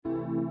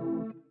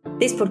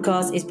This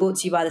podcast is brought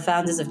to you by the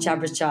founders of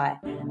Chabras Chai,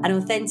 an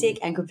authentic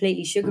and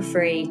completely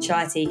sugar-free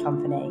chai tea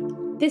company.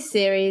 This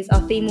series,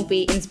 our theme will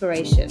be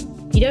inspiration.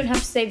 You don't have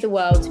to save the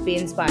world to be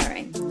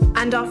inspiring.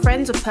 And our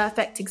friends are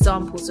perfect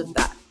examples of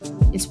that,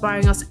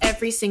 inspiring us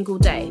every single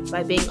day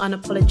by being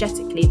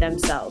unapologetically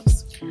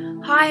themselves.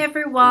 Hi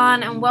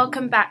everyone, and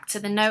welcome back to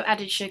the No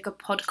Added Sugar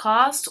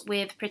podcast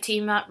with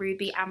Pratima,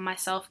 Ruby and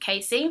myself,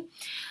 Casey.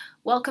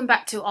 Welcome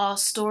back to our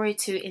Story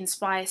to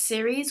Inspire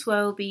series,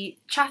 where we'll be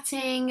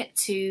chatting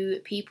to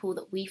people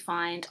that we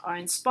find are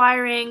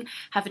inspiring,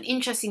 have an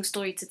interesting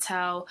story to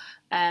tell,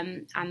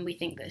 and we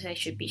think that they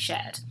should be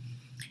shared.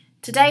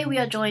 Today we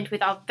are joined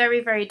with our very,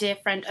 very dear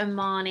friend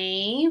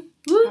Amani.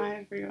 Hi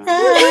everyone.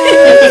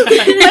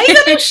 Why are you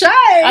so shy?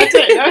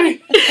 I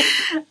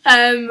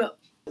don't know.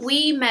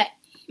 We met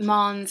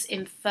Mans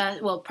in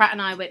first. Well, Pratt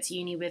and I went to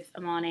uni with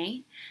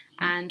Amani,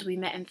 and we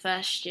met in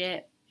first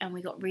year. And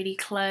we got really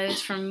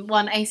close from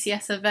one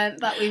ACS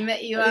event that we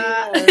met you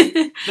at.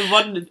 The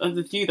one of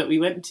the few that we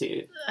went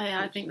to.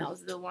 I think that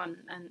was the one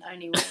and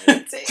only one we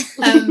went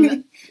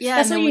to. Yeah,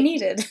 That's all you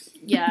needed.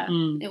 Yeah,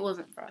 It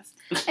wasn't for us.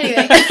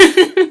 Anyway,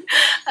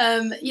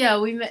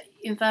 we met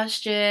in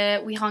first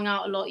year. We hung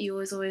out a lot. You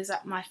was always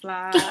at my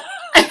flat.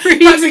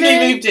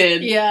 Practically moved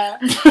in. Yeah,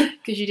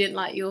 because you didn't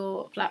like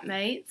your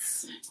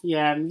flatmates.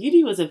 Yeah,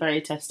 uni was a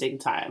very testing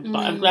time,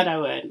 but I'm glad I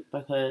went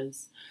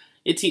because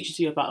it teaches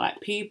you about like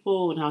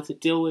people and how to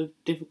deal with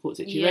difficult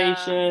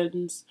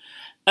situations.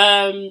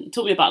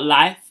 Taught me about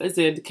life, as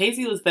in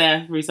Casey was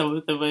there through some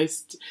of the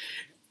most,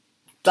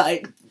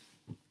 like,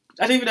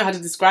 I don't even know how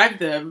to describe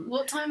them.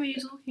 What time are you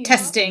talking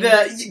Testing.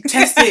 about?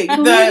 Testing.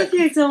 What is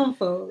the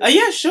example?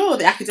 Yeah, sure.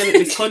 The academic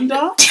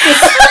misconduct.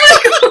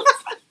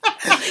 I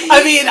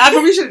mean, I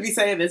probably shouldn't be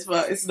saying this,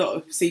 but it's not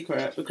a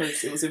secret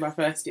because it was in my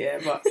first year,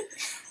 but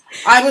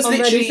I was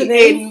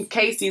literally in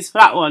Casey's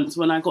flat once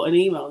when I got an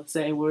email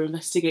saying we're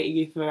investigating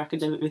you for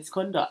academic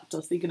misconduct. I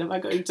was thinking, am I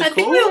going to court? I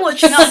think we were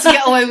watching How to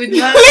Get Away with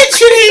Murder.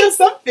 Literally or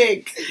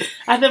something.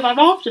 And then my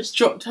mouth just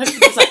dropped. I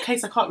was like,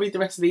 Case, I can't read the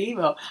rest of the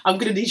email. I'm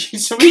going to need you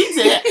to read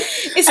it.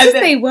 It's because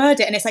they word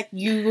it and it's like,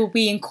 you will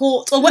be in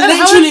court or whatever.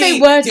 However they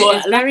word it.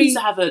 You're very to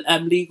have a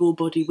legal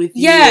body with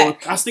you. Yeah.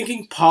 I was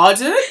thinking,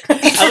 pardon?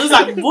 I was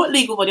like, what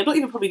legal body? I'm not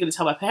even probably going to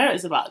tell my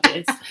parents about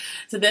this.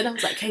 So then I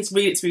was like, Case,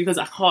 read it to me because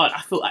I can't.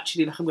 I feel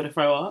actually like I'm going to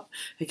throw up.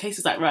 And Case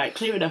was like, right,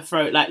 clearing her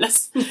throat. Like,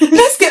 let's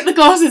get the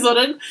glasses on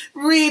and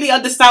really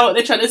understand what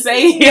they're trying to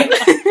say here.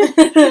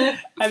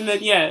 And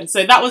then,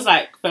 so that was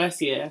like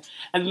first year.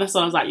 And then that's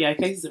when I was like,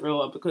 Case is a real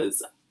one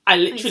because I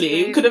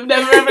literally could have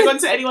never ever gone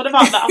to anyone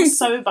about that. I was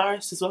so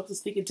embarrassed as well because I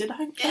was thinking, did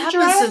I It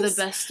happens to the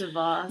best of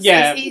us.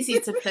 Yeah. It's easy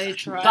to play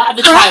try. But at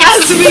the time, I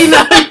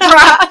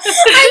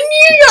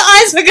knew your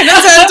eyes were going to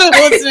turn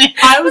towards me.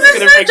 I was going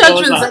to bring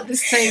judgments yours at up.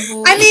 this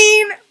table. I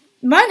mean,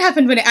 mine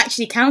happened when it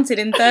actually counted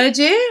in third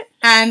year,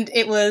 and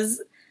it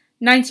was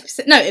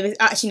 90%. No, it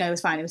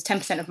was fine. It was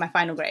 10% of my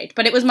final grade,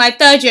 but it was my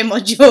third year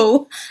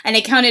module, and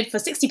it counted for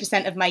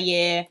 60% of my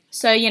year.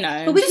 So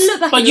But we can look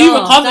back. But and you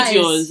laugh. recovered That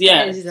yours,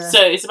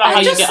 So it's about how I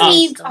you just get up.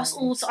 need us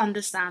all to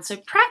understand. So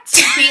Pratt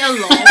took me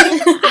along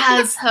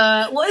as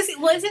her. What is it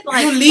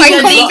like? Your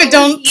legal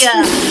confidant.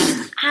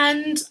 Yeah,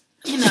 and.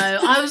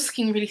 I was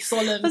looking really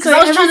solemn because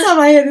Every time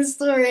I hear this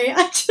story,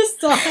 I just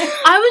die.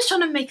 I was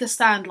trying to make a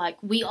stand like,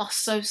 we are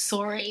so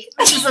sorry.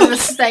 This is a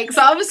mistake.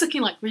 So I was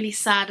looking like really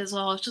sad as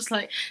well. I was just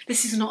like,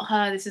 this is not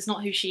her. This is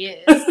not who she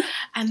is.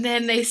 And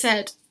then they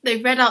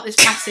read out this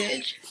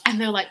passage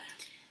and they were like,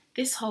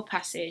 this whole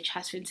passage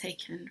has been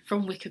taken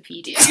from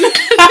Wikipedia.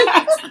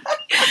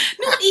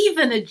 Not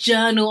even a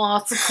journal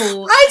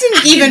article. I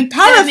didn't even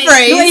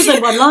paraphrase. Not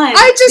even one line.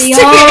 I just The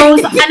took whole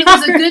it. And it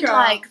was a good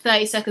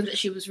 30 seconds that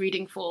she was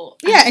reading for.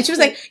 Yeah, and she was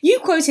like, you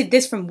quoted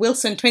this from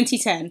Wilson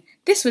 2010.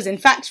 This was in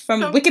fact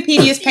from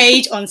Wikipedia's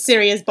page on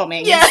Syria's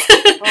bombing. Yeah.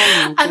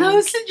 Oh, And I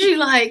was literally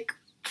like,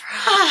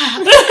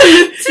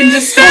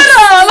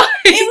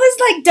 It was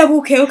like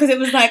double kill because it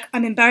was like,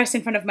 I'm embarrassed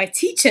in front of my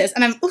teachers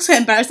and I'm also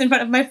embarrassed in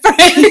front of my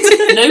friends.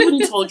 No one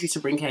told you to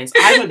bring Case.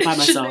 I went by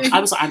myself. I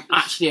was like, I'm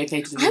actually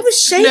okay to do this. I was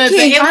shaking. No, but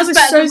it I was was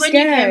better so when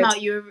scared. you came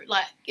out. You were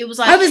like, it was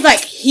like I was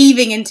like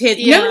heaving in tears.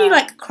 You know when Yeah. you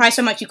like cry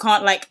so much you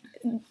can't like,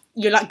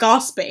 you're like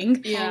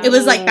gasping? Yeah. It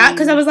was like that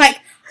because I was like,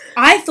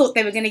 I thought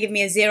they were going to give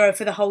me a 0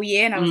 for the whole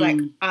year and I was like,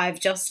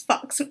 I've just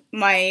fucked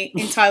my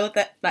entire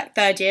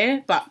third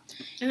year. But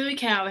And then we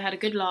came out, we had a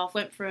good laugh,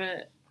 went for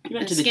a You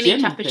went to the skinny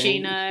gym, I think.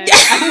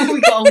 cappuccino.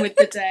 We got on with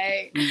the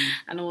day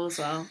and all as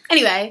well.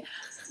 Anyway,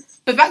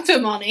 but back to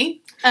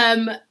Amani.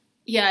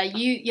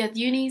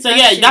 Uni. So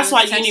that's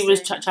why uni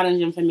was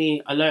challenging for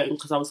me alone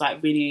because I was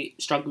like really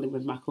struggling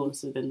with my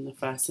course within the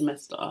first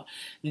semester.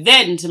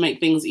 Then to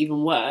make things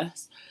even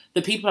worse,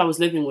 the people I was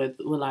living with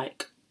were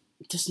like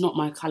just not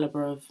my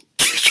calibre of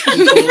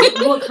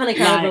people. What kind of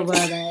caliber were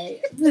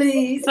they?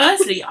 Please.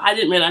 Firstly, I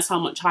didn't realise how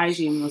much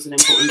hygiene was an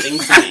important thing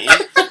to me.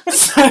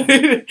 So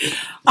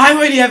I've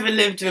only ever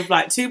lived with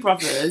like 2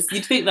 brothers.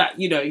 You'd think that,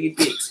 you'd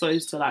be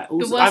exposed to like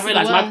all. I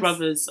realised my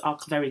brothers are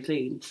very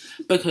clean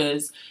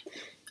because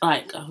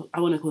like I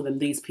want to call them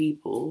these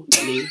people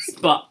at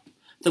least, but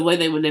the way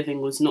they were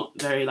living was not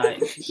very,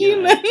 like,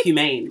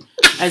 humane.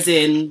 As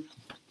in,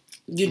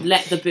 you'd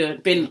let the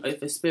bin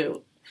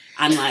overspill.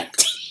 And, like,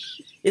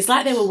 it's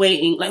like they were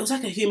waiting. Like, it was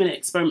like a human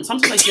experiment.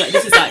 Sometimes I feel like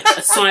this is, like,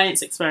 a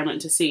science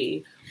experiment to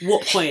see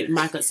what point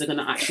maggots are going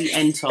to actually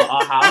enter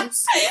our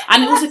house.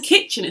 And it was a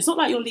kitchen. It's not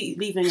like you're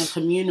leaving a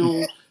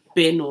communal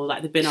bin or,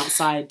 like, the bin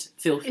outside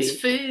filthy. It's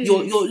food.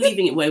 You're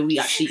leaving it where we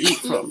actually eat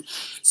from.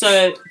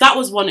 So that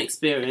was one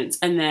experience.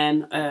 And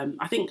then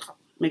I think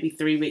maybe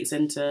 3 weeks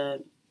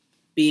into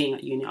being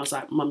at uni, I was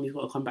like, Mum, you've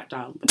got to come back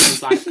down.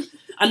 Because, like,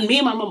 and me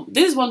and my mum,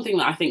 this is one thing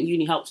that I think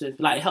uni helped with.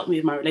 Like, it helped me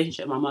with my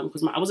relationship with my mum,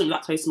 because I wasn't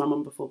that close to my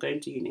mum before going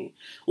to uni.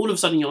 All of a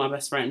sudden, you're my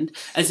best friend,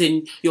 as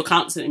in you're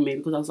counselling me,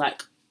 because I was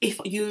like, if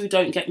you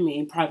don't get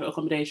me private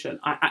accommodation,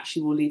 I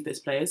actually will leave this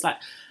place. Like,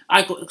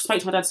 spoke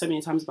to my dad so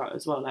many times about it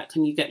as well. Like,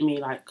 can you get me,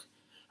 like,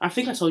 I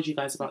think I told you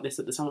guys about this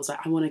at the time. I was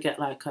like, I want to get,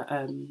 like,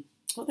 a,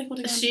 what they called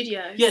it? A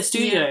studio. Yeah,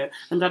 studio. Yeah.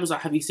 And Dad was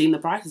like, have you seen the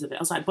prices of it? I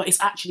was like, but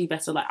it's actually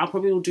better. Like, I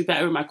probably will do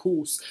better in my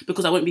course,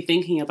 because I won't be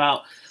thinking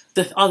about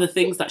the other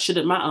things that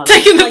shouldn't matter.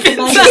 Like,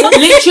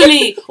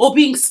 literally, or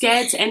being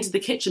scared to enter the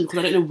kitchen because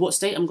I don't know what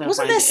state I'm going to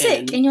find it in. Wasn't there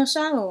sick in your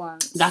shower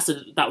once? That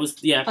was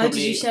probably did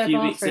you share a few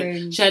a weeks ago.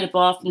 bathroom? Shared a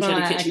bathroom, shared a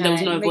Right, kitchen. okay. There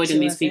was no Makes avoiding it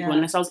these worse, people yeah.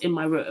 unless I was in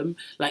my room,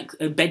 like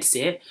a bed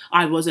sit.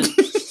 I wasn't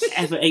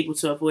ever able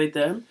to avoid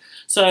them.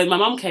 So my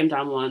mum came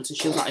down once and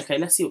she was like, okay,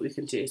 let's see what we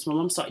can do. So my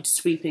mum started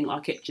sweeping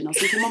our kitchen. I was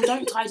thinking, Mum,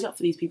 don't tidy up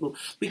for these people.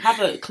 We have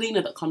a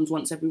cleaner that comes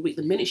once every week.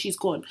 The minute she's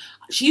gone,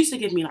 she used to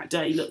give me, like,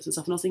 dirty looks and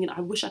stuff. And I was thinking, I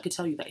wish I could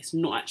tell you that it's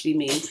not actually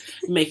me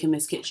making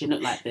this kitchen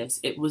look like this.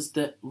 It was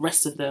the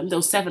rest of them. There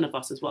were 7 of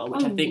us as well,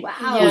 which I think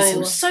It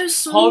was so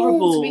small.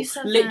 horrible. To be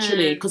 7.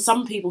 Literally, because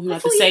some people who I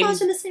have thought the you same... guys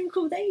were in the same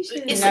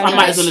accommodation. It's, I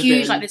might as well have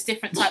huge. been. Like, there's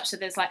different types. So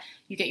there's, like,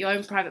 you get your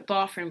own private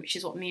bathroom, which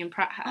is what me and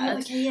Pratt had. Oh,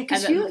 okay, yeah,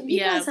 because And you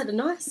then- guys had a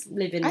nice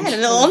living. I had a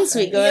little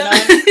ensuite going on.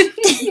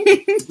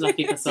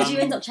 Lucky for some. Did you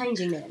end up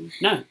changing then?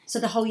 No. So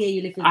the whole year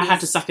you lived with I had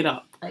to these- suck it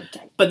up.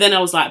 Okay. But then I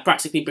was like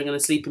practically bringing a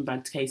sleeping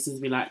bag to Casey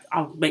and be like,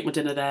 I'll make my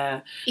dinner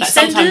there. Like,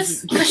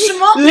 EastEnders? Question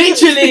mark?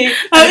 Literally. Even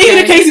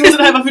if Casey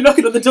wasn't home, I'd be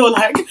knocking on the door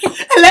like,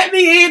 let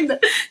me in.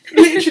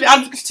 Literally,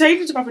 I'd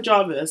change into my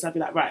pyjamas. I'd be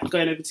like, right,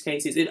 going over to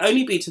Casey's. It'd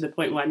only be to the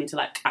point where I need to,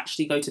 like,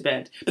 actually go to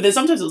bed. But then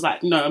sometimes it was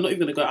like, no, I'm not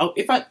even going to go.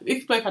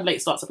 If both had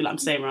late starts, I'd be like, I'm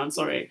staying around,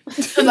 sorry.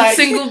 Like,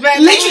 Single bed.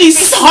 literally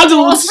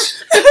huddled.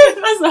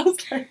 That's what I was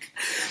like.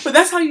 But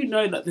that's how you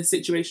know that the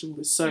situation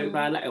was so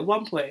bad. Like, at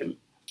one point,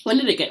 when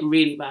did it get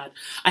really bad?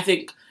 I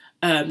think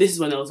this is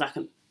when there was like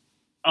an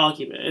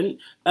argument.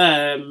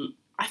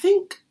 I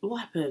think, what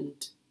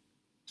happened?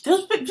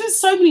 There's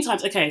so many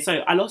times. Okay, so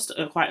I lost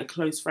quite a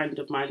close friend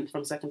of mine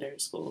from secondary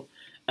school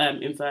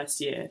in first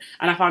year.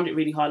 And I found it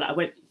really hard. Like, I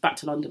went back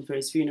to London for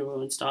his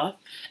funeral and stuff.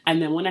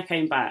 And then when I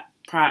came back,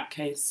 Pratt,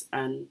 Case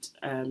and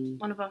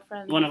One of our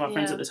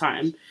friends. at the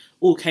time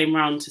all came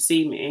round to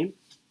see me.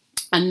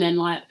 And then,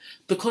 like,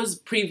 because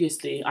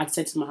previously I'd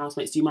said to my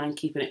housemates, do you mind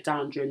keeping it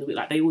down during the week?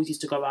 Like, they always used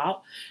to go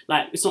out.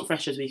 Like, it's not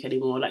Freshers' Week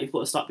anymore. Like, you've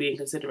got to start being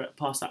considerate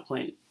past that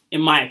point,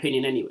 in my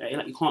opinion anyway.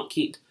 Like, you can't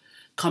keep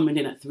coming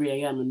in at 3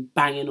 a.m. and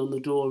banging on the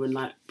door and,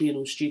 like, being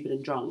all stupid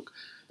and drunk.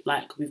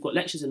 Like, we've got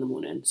lectures in the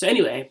morning. So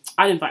anyway,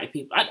 I invited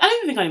people. I don't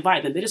even think I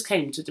invited them. They just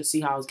came to just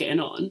see how I was getting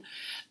on.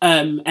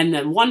 And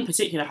then one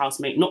particular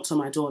housemate knocked on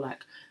my door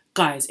like,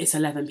 guys, it's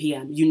 11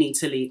 p.m. You need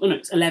to leave. Oh, no,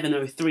 it's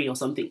 11:03 or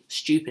something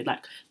stupid,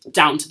 like,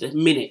 down to the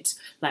minute.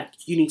 Like,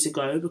 you need to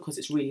go because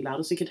it's really loud. I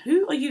was thinking,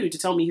 who are you to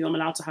tell me who I'm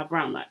allowed to have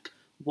around? Like,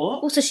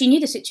 what? Also, she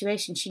knew the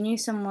situation. She knew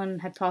someone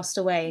had passed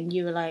away and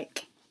you were,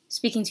 like,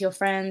 speaking to your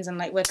friends and,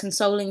 like, we're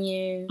consoling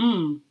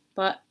you.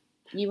 But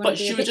you want But to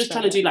be she a was bitch just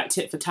about trying to it. do, like,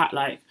 tit for tat,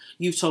 like,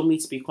 you've told me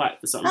to be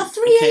quiet for some At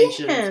 3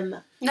 occasions. a.m.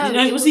 No,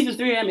 No, it wasn't even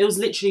 3 a.m. It was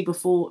literally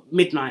before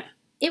midnight.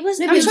 It was...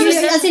 No, I'm but trying to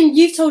say... as in,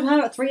 you've told her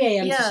at 3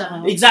 a.m. to Yeah. shut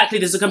up. Exactly,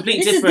 there's a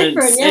complete This is difference.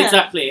 different, yeah.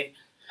 Exactly.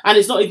 And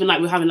it's not even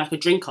like we're having like a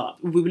drink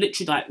up. We were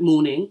literally like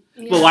mourning.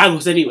 Well, I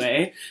was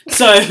anyway.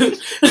 So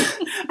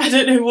I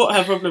don't know what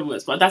her problem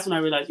was, but that's when I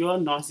realised you're a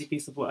nasty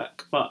piece of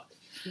work. But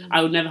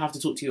I would never have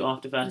to talk to you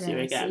after first year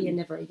again. So you're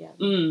never again.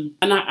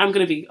 And I'm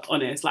going to be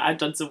honest, like, I've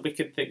done some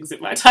wicked things in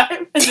my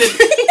time. As in,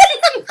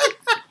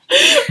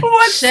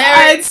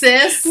 Share it,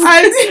 sis.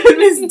 I was in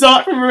this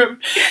dark room.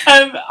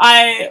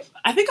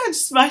 I think I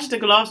smashed a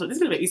glass once. This is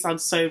going to make me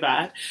sound so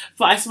bad.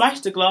 But I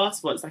smashed a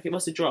glass once, like it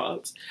must have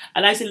dropped.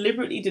 And I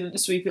deliberately didn't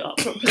sweep it up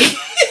properly.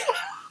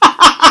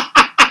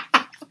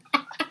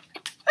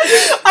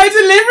 I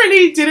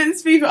deliberately didn't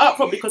sweep it up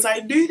properly because I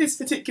knew this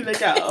particular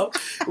girl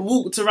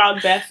walked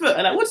around barefoot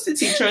and I wanted to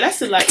teach her a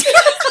lesson. Like,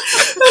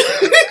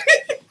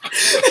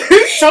 who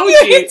told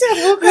you?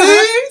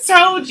 Who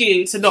told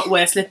you to not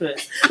wear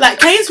slippers? Like,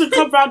 Kay's would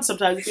come round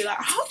sometimes and be like,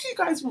 how do you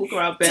guys walk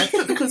around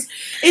barefoot? Because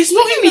it's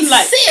not even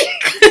like...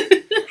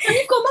 And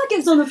you've got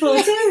maggots on the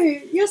floor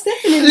too. You're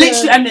stepping in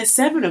Literally, there. and there's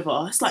 7 of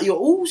us. Like, you're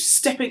all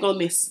stepping on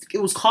this...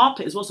 It was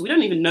carpet as well, so we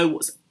don't even know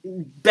what's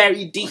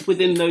buried deep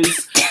within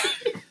those...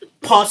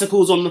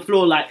 particles on the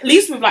floor, like at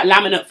least with like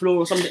laminate floor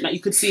or something, like you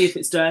could see if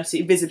it's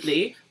dirty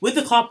visibly. With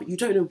the carpet, you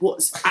don't know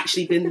what's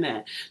actually been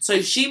there.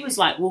 So she was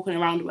like walking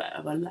around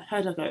whatever, and I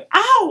heard her go,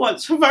 "Ow!"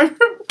 once from my room, and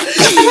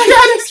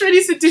I had this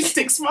really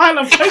sadistic smile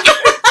on my face.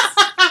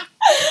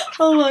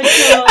 Oh my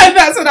god! And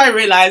that's when I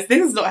realised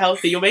this is not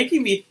healthy. You're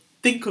making me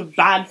think of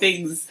bad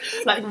things,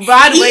 like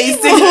bad ways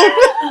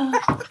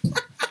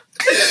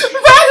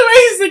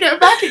to get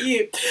back at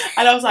you.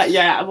 And I was like,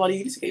 yeah, well,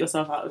 you need to get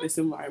yourself out of this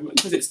environment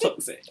because it's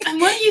toxic.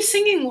 And weren't you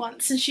singing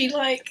once? And she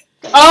like...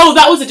 Oh,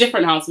 that was a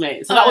different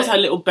housemate. So that was her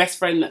little best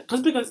friend.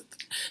 Because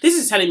this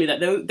is telling me that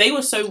they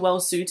were so well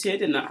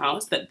suited in that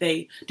house that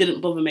they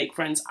didn't bother make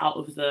friends out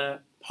of the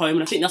home.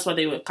 And I think that's why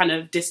they were kind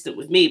of distant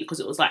with me, because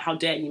it was like, how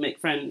dare you make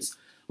friends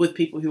with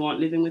people who aren't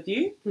living with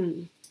you?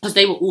 Because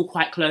they were all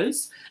quite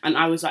close. And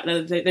I was like,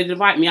 they'd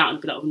invite me out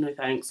and be like, oh, no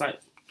thanks. Like,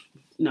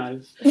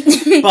 no.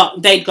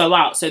 But they'd go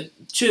out. So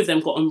 2 of them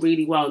got on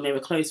really well and they were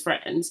close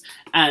friends.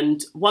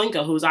 And one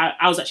girl who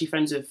I was actually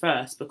friends with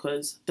first,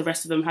 because the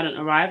rest of them hadn't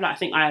arrived. Like, I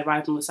think I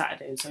arrived on the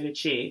Saturday and so did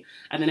she.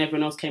 And then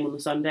everyone else came on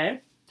the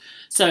Sunday.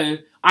 So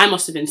I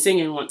must have been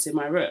singing once in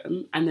my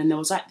room, and then there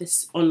was like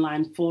this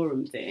online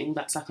forum thing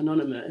that's like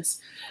anonymous.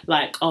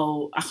 Like,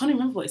 oh, I can't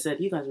remember what it said.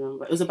 You guys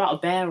remember? It was about a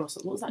bear or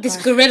something. What was that? This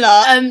guy?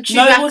 gorilla. Chewbacca.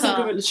 No, it wasn't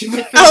gorilla.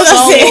 Chewbacca. Oh,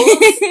 that's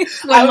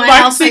it. When my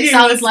housemate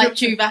sounds was like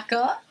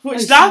Chewbacca.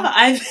 Which now that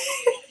I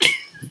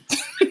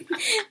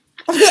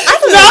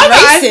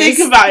I think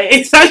about it,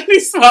 it's actually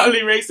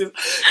smartly racist.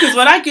 Because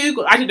when I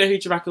googled, I didn't know who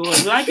Chewbacca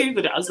was. When I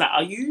googled it, I was like,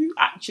 "Are you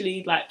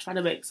actually like trying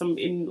to make some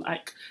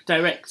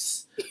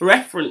direct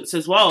reference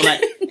as well?"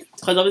 Like,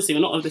 because obviously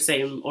we're not of the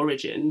same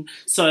origin,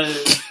 so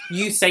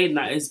you saying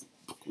that is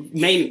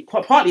mainly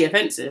partly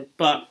offensive,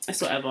 but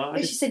it's whatever.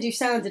 She said you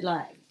sounded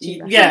like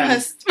Chewbacca. Yeah,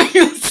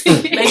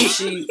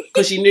 maybe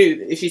because she knew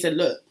that if she said,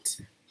 "Look,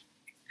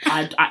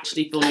 I'd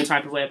actually feel no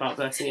type of way about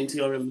bursting into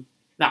your room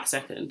that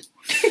second."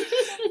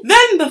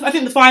 Then I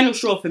think the final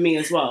straw for me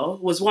as well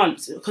was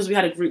once, because we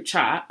had a group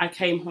chat, I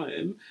came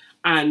home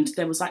and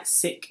there was like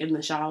sick in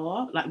the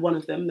shower, like one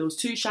of them. There was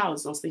 2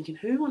 showers and I was thinking,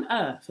 who on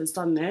earth has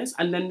done this?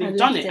 And then they've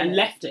done it and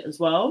left it as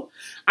well.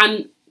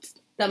 And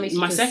that makes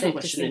my second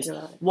question is,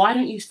 why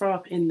don't you throw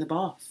up in the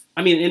bath?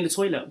 I mean, in the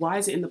toilet. Why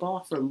is it in the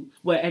bathroom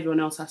where everyone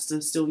else has to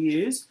still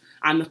use?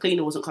 And the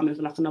cleaner wasn't coming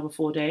for like another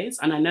 4 days.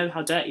 And I know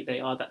how dirty they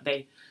are, that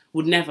they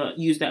would never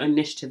use their own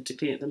initiative to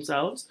clean it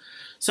themselves.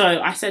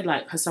 So I said,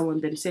 like, has someone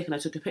been sick? And I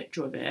took a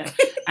picture of it.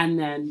 And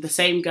then the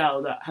same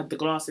girl that had the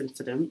glass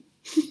incident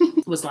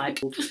was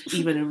like,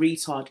 even a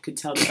retard could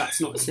tell that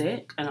that's not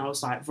sick. And I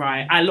was like,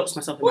 right. I locked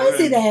myself in my room. What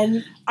is it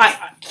then?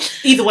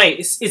 Either way,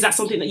 is that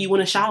something that you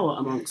want to shower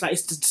amongst? Like,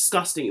 it's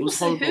disgusting. It was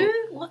horrible.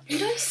 What? You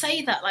don't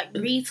say that, like,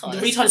 retard.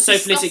 Retard is so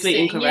politically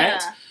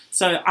incorrect. Yeah.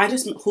 So I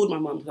just called my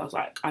mum because I was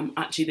like, I'm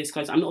actually this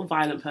close. I'm not a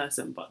violent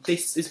person, but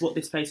this is what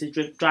this place is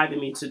driving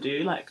me to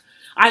do. Like,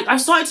 I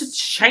started to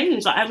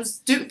change. Like, I was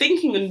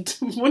thinking and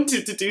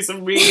wanted to do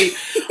some really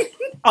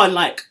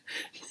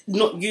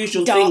not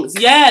usual things.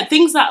 Yeah,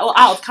 things that are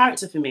out of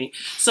character for me.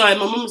 So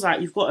my mum was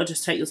like, you've got to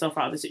just take yourself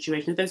out of the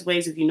situation. If there's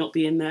ways of you not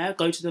being there,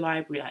 go to the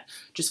library. Like,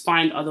 just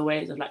find other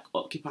ways of like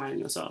occupying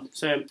yourself.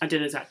 So I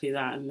did exactly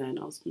that, and then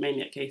I was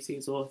mainly at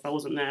Casey's, or if I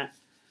wasn't there,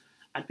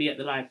 I'd be at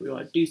the library or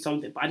I'd do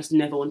something, but I just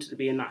never wanted to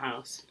be in that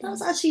house. That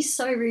was actually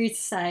so rude to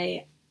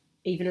say.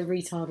 Even a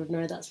retard would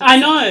know that's. I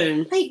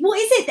know. Like, what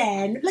is it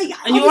then? Like,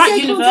 and you're at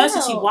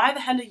university. Why the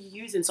hell are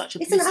you using such a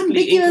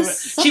politically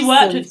incorrect? She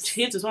worked with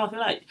kids as well. I feel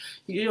like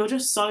you're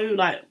just so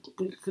like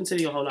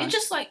consider your whole life. It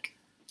just like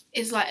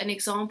is like an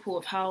example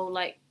of how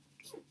like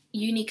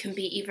uni can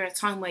be either a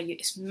time where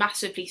it's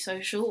massively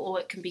social, or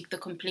it can be the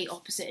complete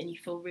opposite and you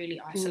feel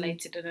really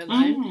isolated and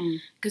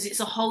alone, because it's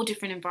a whole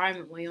different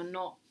environment where you're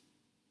not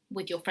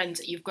with your friends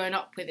that you've grown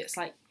up with. It's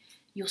like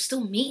you're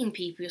still meeting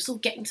people, you're still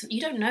getting to, you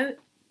don't know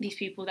these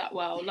people that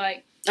well,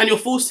 like, and you're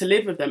forced to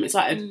live with them. It's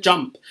like a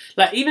jump.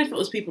 Like, even if it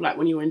was people like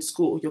when you were in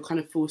school, you're kind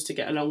of forced to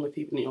get along with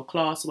people in your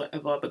class or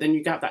whatever, but then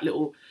you get that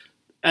little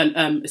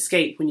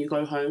escape when you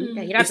go home.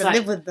 Yeah, you don't have to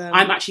live with them.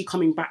 I'm actually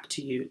coming back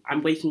to you.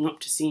 I'm waking up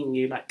to seeing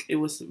you. Like, it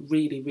was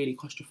really, really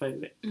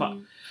claustrophobic. But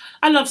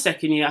I love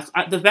second year.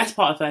 The best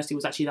part of first year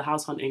was actually the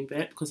house hunting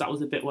bit, because that was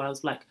the bit where I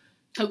was like,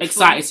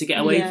 excited to get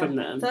away from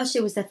them. First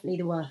year was definitely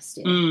the worst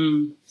year.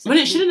 But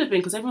it shouldn't have been,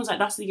 because everyone's like,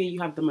 that's the year you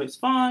have the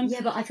most fun.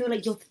 Yeah, but I feel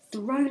like you're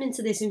thrown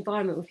into this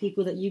environment with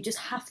people that you just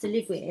have to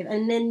live with,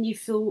 and then you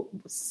feel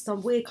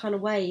some weird kind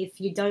of way if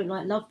you don't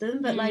like love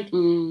them. But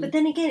but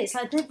then again, it's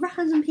like they're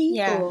random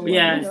people.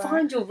 Yeah. You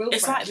find your real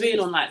It's friends. like being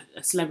on like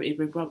a Celebrity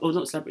Big Brother, or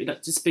not Celebrity,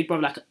 like just Big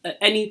Brother, like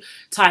any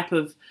type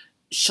of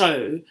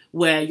show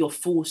where you're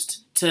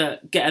forced to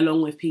get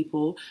along with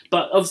people,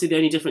 but obviously the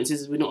only difference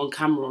is we're not on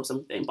camera or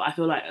something. But I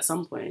feel like at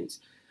some point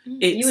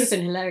it's... You would have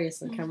been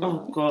hilarious on camera.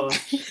 Oh god,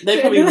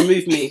 they probably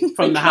removed me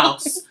from the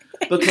house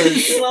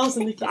because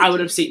I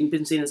would have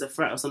been seen as a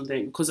threat or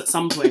something, because at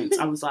some point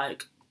I was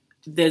like,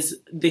 there's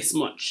this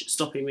much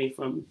stopping me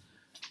from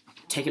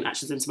taking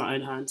actions into my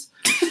own hands.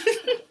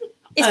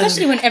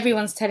 Especially when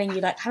everyone's telling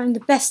you like having the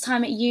best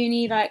time at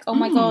uni, like, oh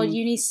my god,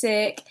 uni's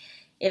sick.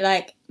 it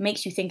like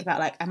makes you think about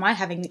like, am I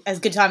having as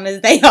good time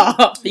as they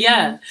are?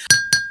 Yeah.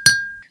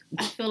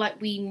 I feel like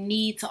we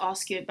need to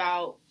ask you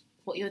about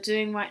what you're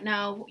doing right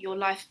now, your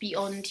life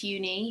beyond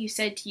uni. You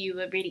said you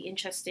were really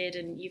interested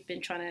and you've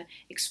been trying to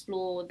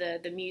explore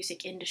the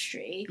music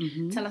industry.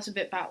 Mm-hmm. Tell us a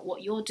bit about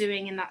what you're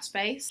doing in that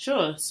space.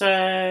 Sure.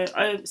 So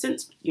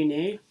since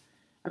uni,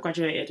 I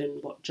graduated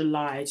in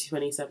July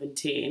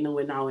 2017, and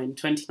we're now in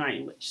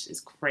 2019, which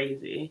is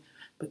crazy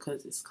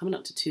because it's coming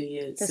up to 2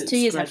 years. Those since 2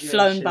 years graduation.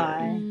 have flown by.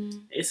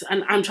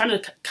 And I'm trying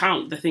to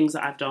count the things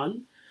that I've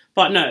done,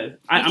 but no,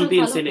 I'm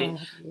being silly.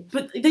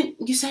 But then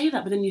you say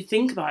that, but then you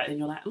think about it, and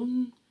you're like,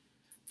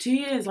 2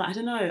 years, like, I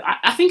don't know.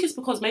 I think it's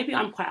because maybe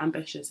I'm quite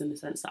ambitious in the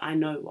sense that I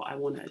know what I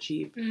want to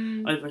achieve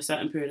over a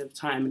certain period of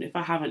time. And if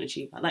I haven't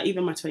achieved that, like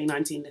even my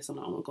 2019 list, I'm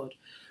like, oh my God,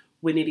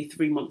 we're nearly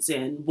 3 months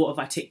in. What have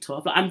I ticked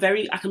off? Like,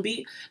 I can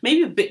be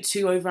maybe a bit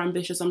too over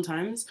ambitious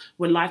sometimes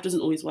when life doesn't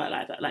always work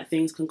like that. Like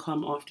things can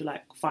come after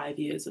like 5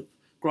 years of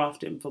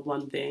grafting for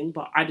one thing,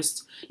 but I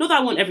just, not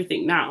that I want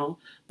everything now,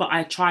 but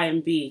I try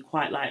and be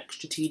quite like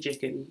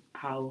strategic in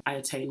how I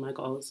attain my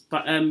goals.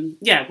 But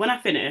yeah, when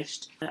I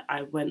finished,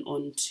 I went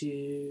on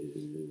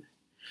to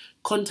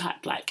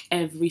contact like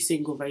every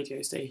single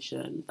radio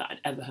station that I'd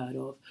ever heard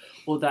of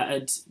or that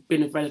had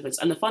been of relevance.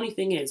 And the funny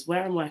thing is,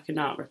 where I'm working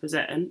now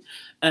representing,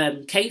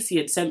 Casey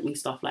had sent me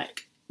stuff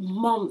like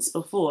months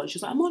before. She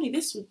was like, Molly,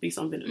 this would be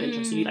something of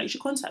interest to you. Like, you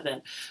should contact them.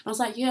 And I was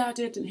like, yeah, I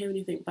didn't hear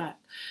anything back.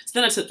 So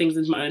then I took things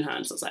into my own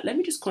hands. I was like, let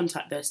me just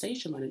contact their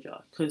station manager,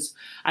 because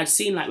I'd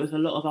seen like with a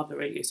lot of other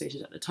radio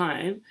stations at the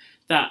time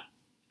that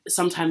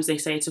sometimes they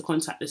say to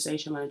contact the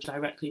station manager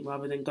directly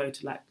rather than go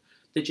to like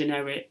the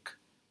generic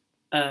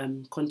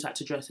contact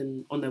address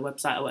on their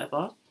website or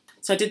whatever.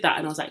 So I did that,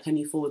 and I was like, can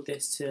you forward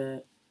this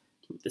to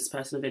this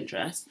person of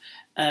interest?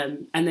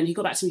 And then he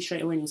got back to me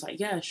straight away and he was like,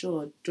 yeah,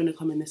 sure, do you want to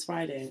come in this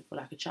Friday for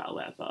like a chat or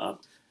whatever? I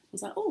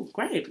was like, oh,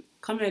 great,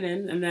 come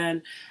in. And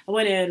then I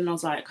went in and I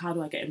was like, how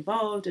do I get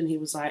involved? And he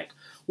was like,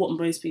 what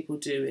most people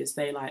do is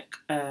they like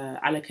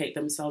allocate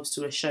themselves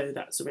to a show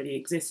that's already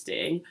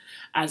existing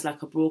as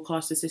like a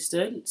broadcast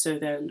assistant. So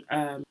then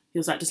he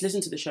was like, just listen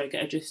to the show,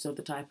 get a gist of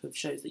the type of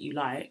shows that you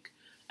like,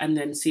 and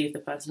then see if the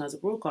person has a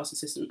broadcast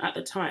assistant. At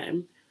the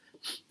time,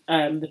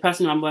 the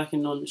person who I'm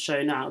working on the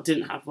show now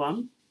didn't have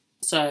one.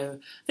 So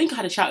I think I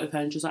had a chat with her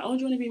and she was like, oh, do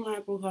you want to be my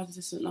broadcast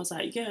assistant? And I was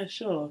like, yeah,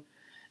 sure.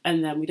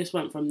 And then we just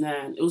went from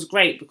there. And it was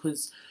great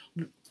because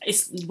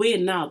it's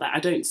weird now that I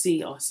don't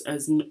see us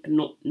as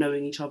not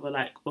knowing each other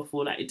like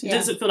before. Like it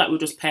doesn't feel like we're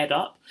just paired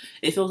up.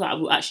 It feels like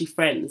we're actually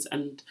friends.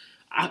 And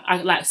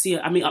I like see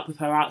her, I meet up with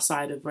her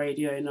outside of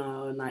radio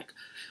now, and like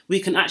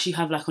we can actually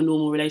have like a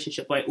normal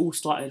relationship where it all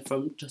started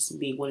from just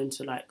me wanting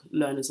to like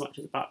learn as much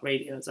about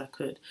radio as I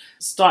could.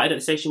 Started at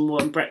the station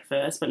more on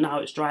breakfast, but now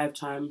it's drive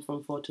time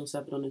from 4 till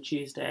 7 on a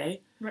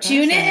Tuesday.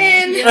 Tune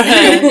in!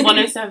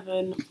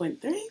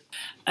 107.3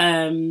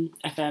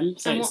 FM.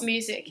 So and what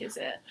music is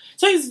it?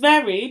 So it's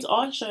varied.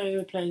 Our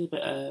show plays a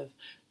bit of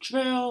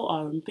drill,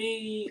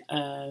 R&B,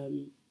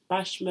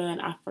 bashment,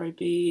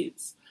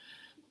 Afrobeats.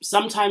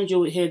 Sometimes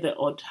you'll hear the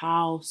odd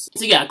house.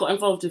 So yeah, I got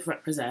involved with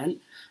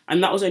Represent,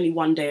 and that was only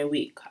 1 day a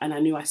week, and I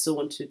knew I still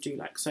wanted to do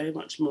like so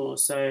much more.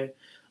 So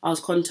I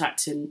was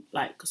contacting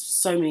like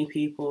so many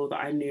people that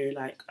I knew.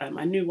 Like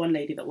I knew one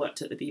lady that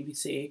worked at the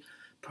BBC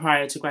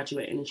prior to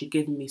graduating, and she'd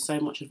given me so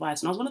much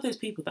advice. And I was one of those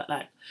people that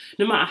like,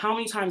 no matter how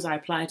many times I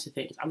applied to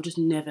things, I would just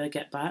never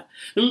get back. I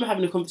remember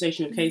having a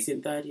conversation with Casey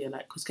in third year,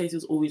 like, because Casey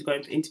was always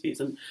going for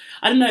interviews, and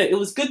I don't know, it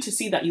was good to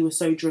see that you were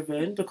so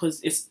driven, because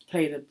it's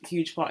played a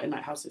huge part in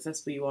like how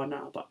successful you are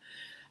now. But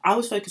I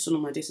was focused on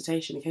my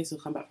dissertation in case I'll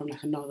come back from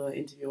like another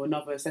interview or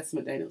another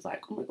assessment day, and it was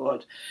like, oh my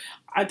God,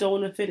 I don't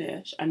want to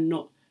finish and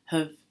not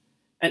have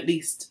at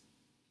least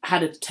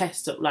had a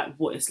test of like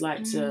what it's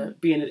like to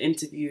be in an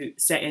interview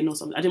setting or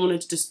something. I didn't want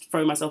to just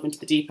throw myself into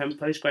the deep end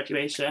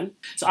post-graduation.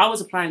 So I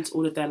was applying to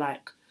all of their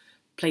like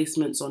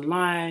placements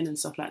online and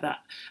stuff like that.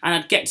 And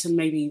I'd get to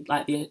maybe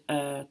like the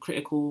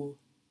critical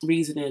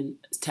reasoning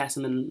test,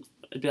 and then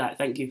I'd be like,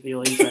 thank you for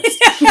your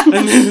interest.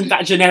 And then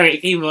that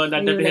generic email, and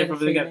I'd never hear from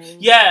them again.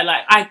 Yeah,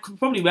 like I could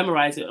probably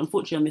memorise it.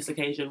 Unfortunately, on this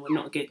occasion, we're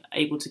not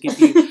able to give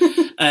you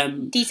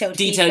detailed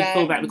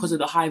feedback because of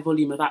the high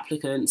volume of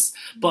applicants,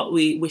 but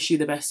we wish you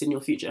the best in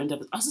your future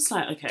endeavours. I was just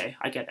like, okay,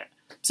 I get it.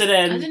 So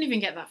then I didn't even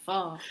get that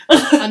far.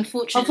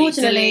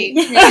 Unfortunately.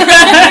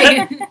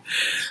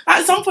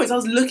 At some points I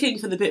was looking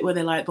for the bit where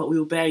they're like, but we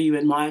will bear you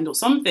in mind or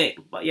something.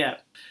 But yeah.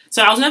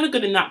 So I was never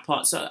good in that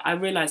part. So I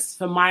realised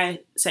for my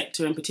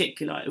sector in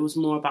particular, it was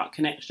more about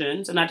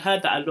connections. And I'd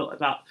heard that a lot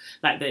about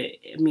like the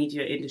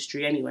media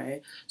industry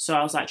anyway. So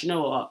I was like, you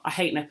know what? I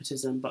hate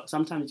nepotism, but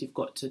sometimes you've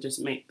got to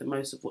just make the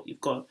most of what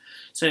you've got.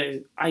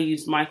 So I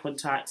used my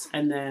contacts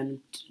and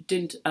then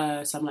did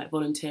some like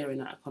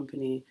volunteering at a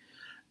company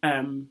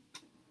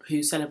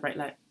who celebrate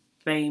like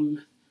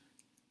BAME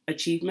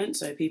achievement.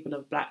 So people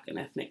of black and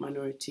ethnic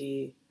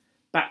minority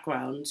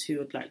backgrounds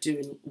who are like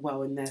doing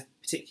well in their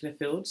particular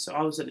field. So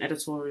I was an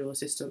editorial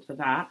assistant for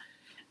that.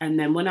 And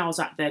then when I was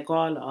at their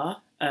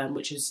gala,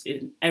 which is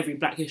in every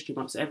Black History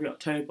Month, so every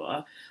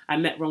October, I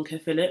met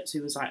Ronke Phillips,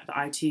 who was like the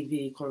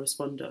ITV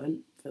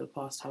correspondent for the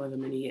past however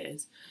many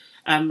years.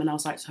 And I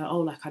was like to her, oh,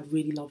 like, I'd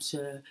really love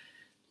to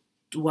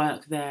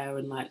work there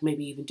and like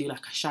maybe even do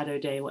like a shadow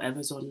day,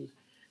 whatever's on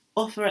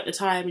offer at the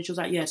time. And she was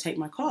like, yeah, take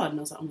my card. And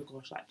I was like, oh my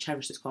gosh, like,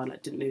 cherish this card,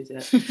 like, didn't lose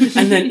it.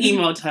 And then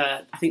emailed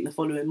her, I think the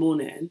following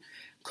morning,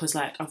 because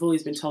like I've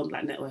always been told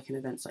like networking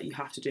events, like you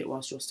have to do it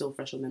whilst you're still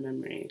fresh on their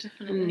memory.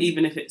 Definitely.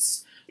 Even if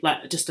it's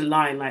like just a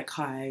line like,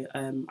 hi,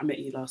 I met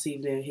you last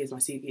evening, here's my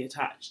CV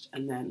attached,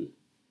 and then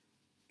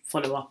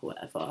follow up or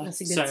whatever.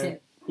 That's a good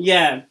tip.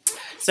 Yeah.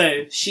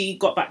 So she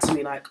got back to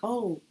me like,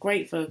 oh,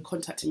 great for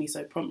contacting me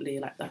so promptly.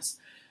 Like, that's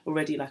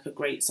already like a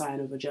great sign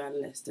of a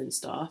journalist and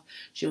stuff.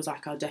 She was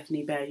like, I'll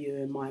definitely bear you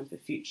in mind for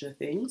future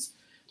things.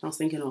 And I was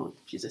thinking, oh,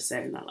 she's just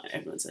saying that. Like,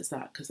 everyone says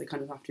that because they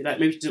kind of have to. Like,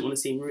 maybe she didn't want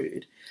to seem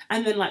rude.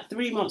 And then like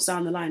 3 months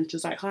down the line, she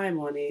was like, hi,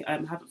 Marnie,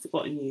 haven't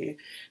forgotten you.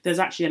 There's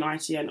actually an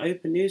ITN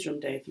open newsroom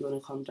day if you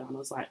want to come down. I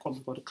was like, oh my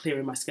God,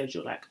 clearing my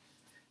schedule. Like,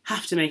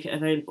 have to make it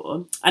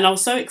available. And I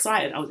was so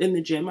excited. I was in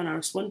the gym and I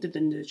responded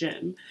in the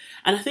gym.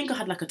 And I think I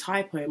had like a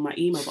typo in my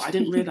email, but I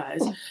didn't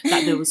realise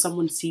that there was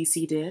someone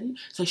CC'd in.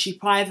 So she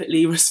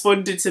privately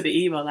responded to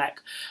the email like,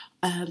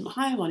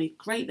 hi, Marnie,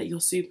 great that you're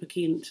super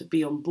keen to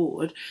be on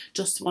board.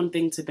 Just one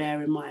thing to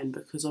bear in mind,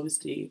 because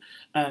obviously,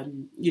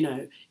 you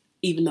know,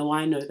 even though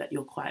I know that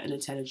you're quite an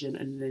intelligent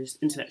and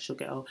intellectual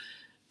girl,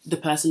 the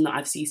person that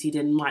I've CC'd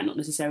in might not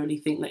necessarily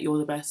think that you're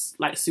the best,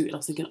 like, suited. I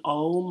was thinking,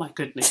 oh my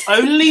goodness,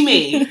 only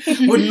me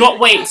would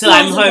not wait till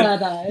I'm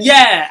home.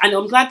 Yeah, and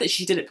I'm glad that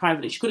she did it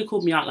privately. She could have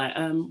called me out like,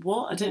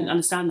 what? I didn't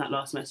understand that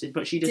last message,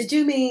 but she just... Did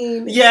you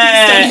mean...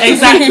 Yeah,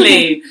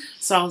 exactly.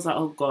 So I was like,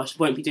 oh gosh,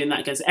 won't be doing that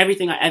again. So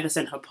everything I ever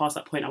sent her past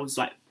that point, I was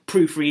like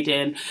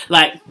proofreading,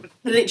 like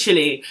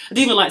literally. I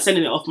didn't even like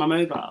sending it off my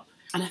mobile.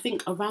 And I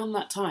think around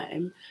that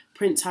time,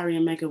 Prince Harry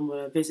and Meghan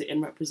were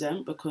visiting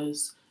Represent,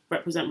 because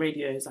Represent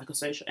Radio is like a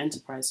social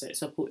enterprise, so it's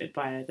supported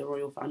by the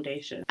Royal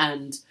Foundation.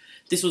 And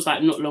this was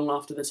like not long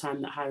after the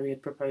time that Harry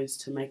had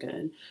proposed to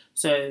Meghan.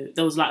 So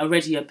there was like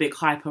already a big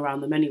hype around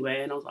them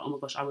anyway. And I was like, oh my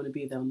gosh, I want to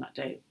be there on that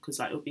day, because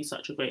like it would be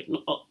such a great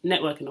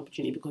networking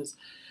opportunity, because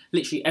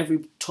literally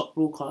every top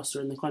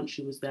broadcaster in the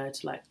country was there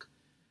to like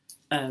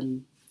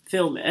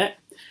film it.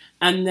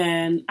 And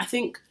then I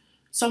think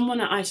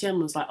someone at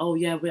ITN was like, oh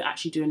yeah, we're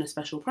actually doing a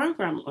special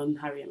programme on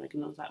Harry and Meghan.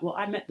 And I was like, well,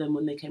 I met them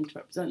when they came to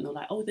Represent. And they're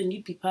like, oh, then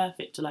you'd be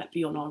perfect to like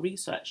be on our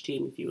research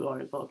team if you are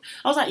involved.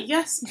 I was like,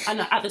 yes.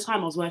 And at the time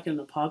I was working in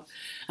a pub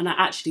and I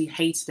actually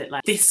hated it.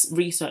 Like, this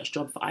research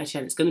job for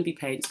ITN, it's going to be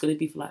paid. It's going to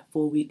be for like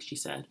 4 weeks, she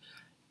said.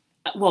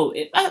 Well,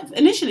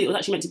 initially it was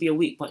actually meant to be a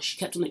week, but she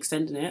kept on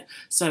extending it.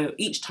 So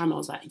each time I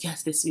was like,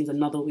 yes, this means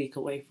another week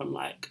away from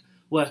like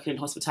working in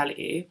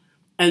hospitality.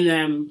 And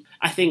then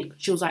I think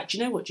she was like, do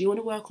you know what? Do you want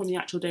to work on the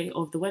actual day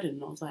of the wedding?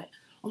 And I was like,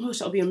 oh my gosh,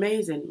 that would be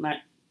amazing. Like,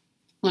 I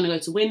want to go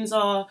to Windsor.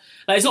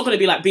 Like, it's not going to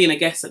be like being a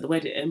guest at the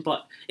wedding,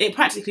 but it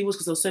practically was,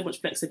 because there was so much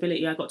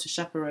flexibility. I got to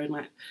chaperone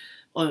like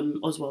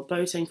Oswald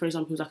Boateng, for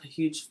example, who's like a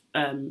huge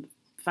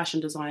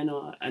fashion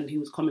designer, and he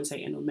was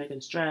commentating on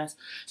Meghan's dress.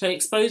 So it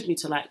exposed me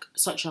to like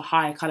such a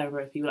high caliber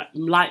of people, like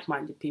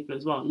like-minded people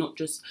as well. Not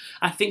just,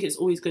 I think it's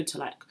always good to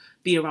like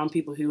be around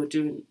people who are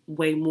doing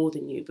way more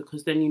than you,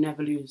 because then you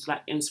never lose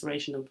like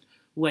inspiration of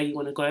where you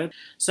want to go.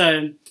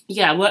 So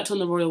yeah, I worked on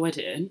the royal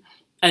wedding,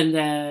 and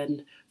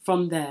then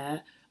from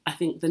there, I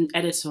think the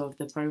editor of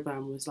the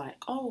programme was like,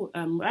 oh,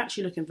 we're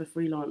actually looking for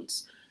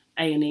freelance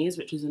A&Es,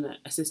 which is an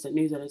assistant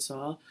news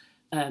editor,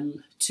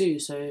 too,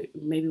 so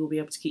maybe we'll be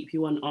able to keep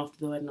you on after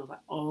the wedding. I was like,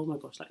 oh my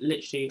gosh, like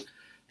literally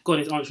God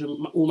is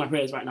answering all my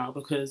prayers right now,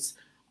 because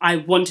I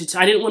didn't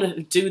want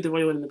to do the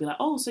royal wedding and be like,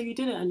 oh, so you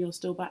did it and you're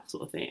still back,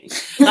 sort of thing.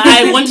 Like,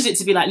 I wanted it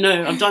to be like,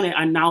 no, I've done it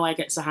and now I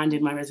get to hand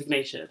in my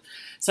resignation.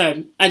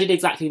 So I did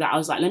exactly that. I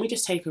was like, let me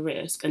just take a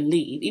risk and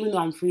leave, even though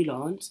I'm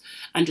freelance,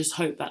 and just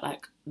hope that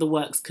like the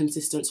work's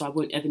consistent, so I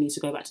won't ever need to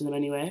go back to them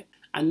anyway.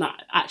 And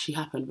that actually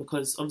happened,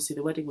 because obviously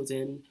the wedding was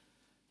in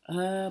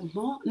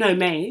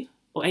May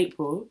or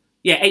April.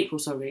 Yeah, April,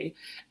 sorry.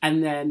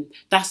 And then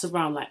that's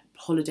around like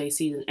holiday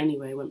season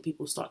anyway, when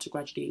people start to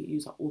gradually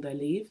use up all their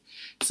leave.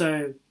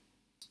 So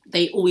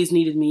they always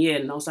needed me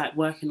in, and I was like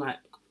working like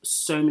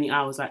so many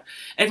hours. Like,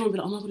 everyone would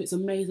be like, oh my God, it's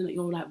amazing that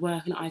you're like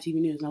working at ITV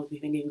News. And I would be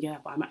thinking, yeah,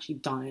 but I'm actually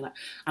dying. Like,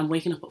 I'm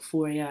waking up at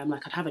 4 a.m.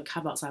 Like, I'd have a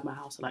cab outside my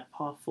house at like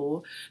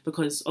 4:30,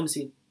 because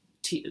obviously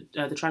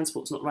the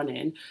transport's not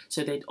running,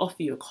 so they'd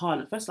offer you a car,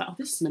 and at first like, oh,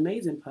 this is an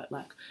amazing perk,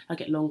 like I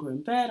get longer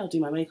in bed, I'll do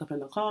my makeup in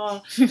the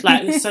car,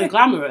 like it's so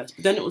glamorous.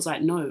 But then it was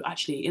like, no,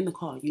 actually in the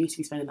car you need to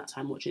be spending that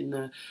time watching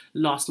the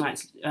last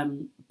night's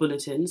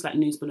bulletins, like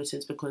news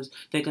bulletins, because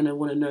they're going to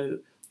want to know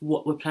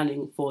what we're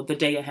planning for the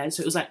day ahead.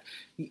 So it was like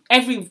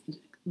every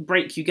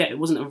break you get, it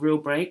wasn't a real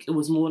break, it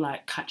was more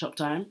like catch up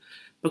time,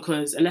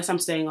 because unless I'm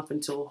staying up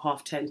until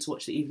 10:30 to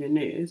watch the evening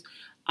news,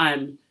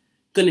 I'm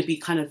going to be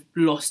kind of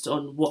lost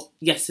on what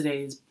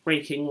yesterday's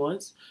breaking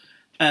was,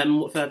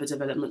 what further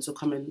developments were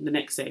coming the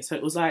next day. So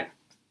it was like,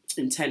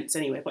 intense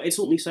anyway, but it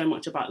taught me so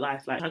much about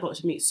life. Like, I got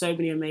to meet so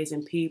many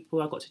amazing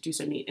people, I got to do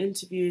so many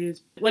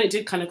interviews. When it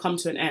did kind of come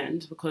to an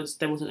end, because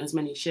there wasn't as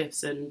many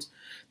shifts, and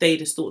they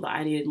just thought that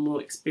I needed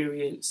more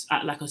experience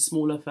at like a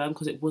smaller firm,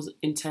 because it was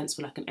intense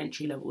for like an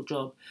entry-level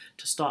job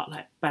to start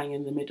like bang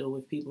in the middle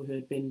with people who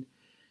had been,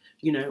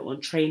 you know,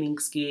 on training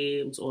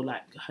schemes, or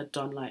like had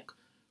done like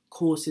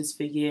courses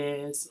for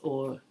years,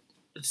 or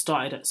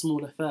started at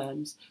smaller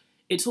firms.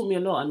 It taught me a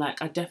lot, and like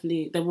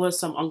there was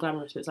some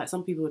unglamorous bits. Like,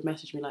 some people would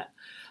message me like,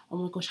 "Oh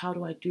my gosh, how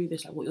do I do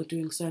this? Like, what you're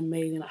doing is so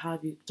amazing. Like, how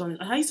have you done it?"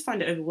 And I used to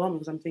find it overwhelming,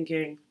 because I'm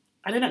thinking,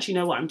 I don't actually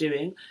know what I'm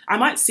doing. I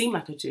might seem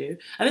like I do,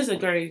 and this is a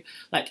very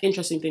like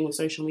interesting thing with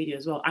social media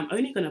as well. I'm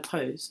only going to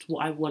post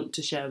what I want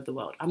to share with the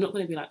world. I'm not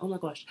going to be like, "Oh my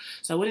gosh,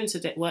 so I went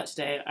into work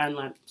today and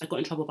like I got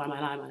in trouble by my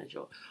line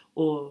manager,"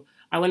 or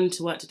 "I went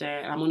into work today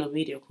and I'm on a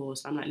media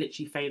course, I'm like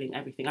literally failing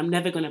everything." I'm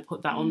never going to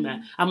put that on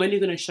there. I'm only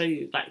going to show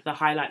you like the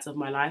highlights of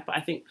my life. But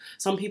I think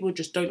some people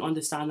just don't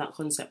understand that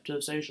concept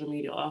of social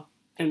media,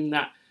 and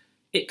that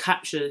it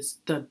captures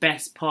the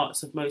best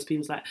parts of most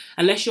people's life.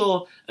 Unless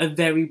you're a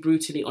very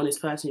brutally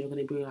honest person, you're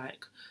going to be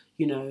like,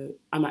 you know,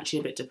 "I'm actually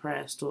a bit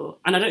depressed,"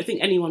 and I don't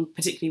think anyone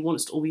particularly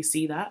wants to always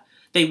see that.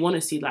 They want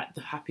to see like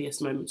the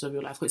happiest moments of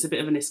your life, because it's a bit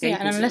of an escapism. Yeah,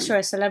 and unless you're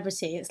a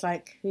celebrity, it's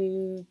like,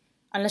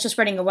 unless you're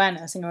spreading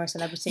awareness and you're a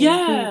celebrity,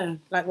 yeah,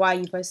 like, why are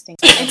you posting?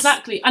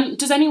 Exactly. And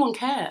does anyone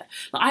care?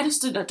 Like, I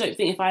just don't think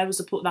if I was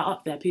to put that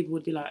up there, people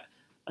would be like,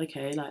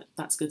 "Okay, like,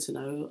 that's good to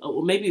know."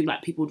 Or maybe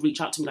like people would reach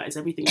out to me like, "Is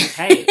everything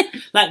okay?"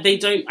 Like,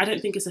 I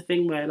don't think it's a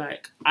thing where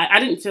like, I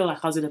didn't feel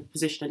like I was in a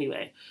position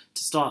anyway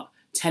to start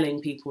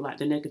telling people like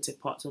the negative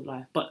parts of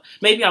life. But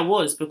maybe I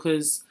was,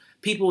 because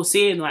people were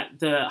seeing like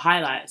the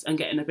highlights and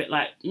getting a bit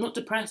like, not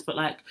depressed, but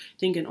like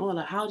thinking, "Oh,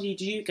 like, how do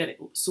you get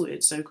it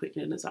sorted so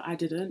quickly?" And it's like, I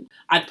didn't.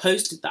 I'd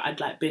posted that I'd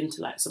like been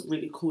to like some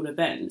really cool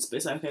events, but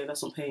it's like, okay,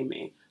 that's not paying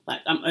me. Like,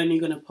 I'm only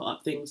going to put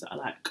up things that are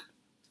like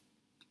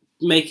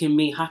making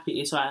me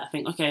happy. So I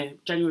think, okay,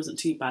 January wasn't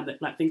too bad.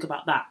 Like, think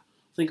about that.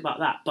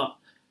 But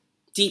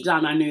deep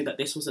down, I knew that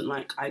this wasn't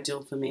like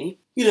ideal for me.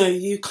 You know,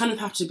 you kind of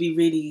have to be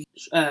really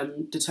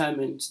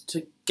determined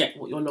to get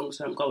what your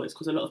long-term goal is,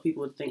 because a lot of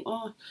people would think,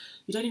 "Oh,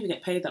 you don't even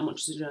get paid that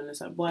much as a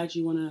journalist. Like, why do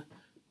you want to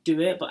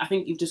do it?" But I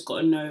think you've just got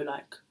to know,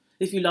 like,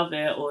 if you love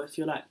it, or if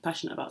you're like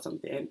passionate about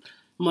something,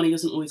 money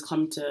doesn't always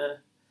come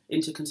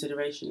into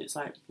consideration. It's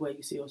like where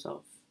you see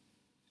yourself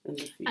in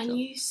the future. And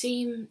you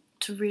seem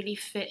to really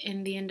fit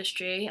in the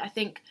industry. I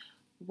think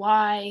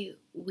why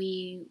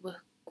we were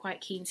quite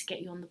keen to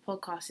get you on the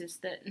podcast is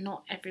that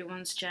not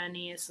everyone's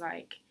journey is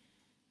like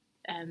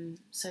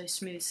so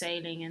smooth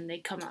sailing, and they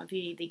come out of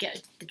uni, they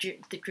get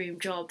the dream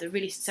job, they're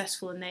really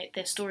successful, and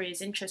their story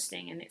is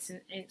interesting, and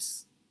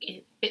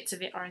bits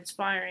of it are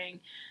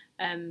inspiring,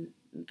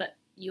 but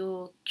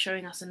you're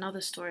showing us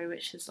another story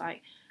which is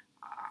like,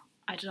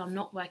 I'm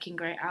not working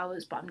great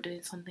hours, but I'm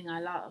doing something I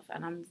love,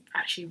 and I'm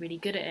actually really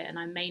good at it, and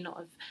I may not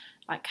have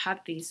like had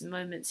these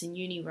moments in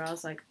uni where I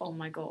was like, "Oh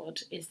my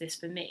god, is this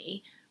for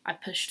me?" I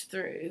pushed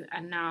through,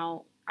 and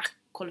now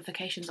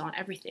qualifications aren't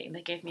everything.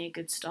 They gave me a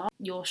good start.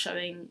 You're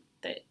showing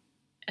that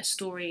a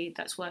story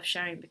that's worth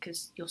sharing,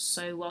 because you're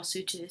so well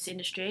suited to this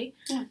industry.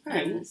 Yeah,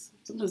 thanks.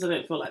 Sometimes I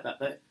don't feel like that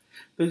though,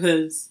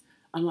 because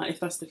I'm like, if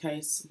that's the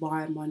case,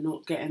 why am I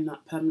not getting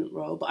that permanent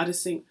role? But I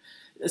just think,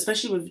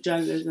 especially with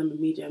journalism and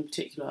media in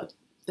particular,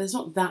 there's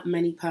not that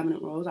many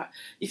permanent roles. Like,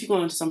 if you go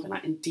onto something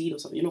like Indeed or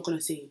something, you're not going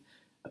to see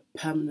a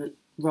permanent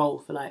role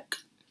for like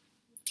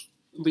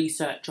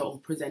researcher or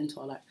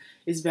presenter. Like,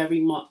 it's very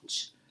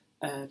much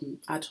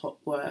ad hoc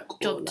work,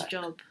 job to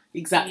job.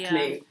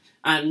 Exactly. Yeah.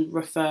 And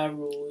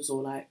referrals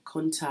or like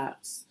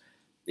contacts.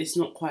 It's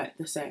not quite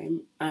the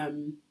same.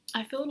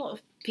 I feel a lot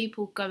of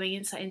people going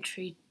into that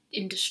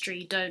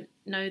industry don't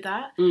know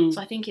that.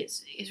 So I think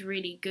it's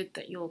really good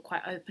that you're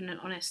quite open and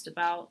honest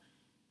about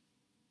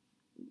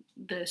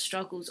the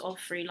struggles of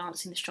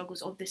freelancing, the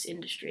struggles of this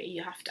industry.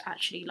 You have to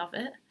actually love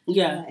it.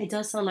 Yeah. It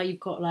does sound like you've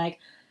got like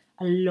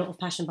a lot of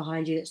passion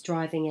behind you that's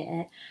driving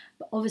it.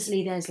 But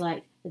obviously there's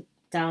like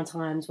down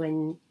times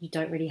when you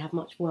don't really have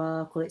much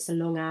work, or it's the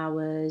long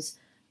hours.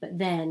 But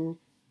then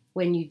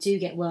when you do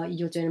get work,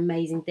 you're doing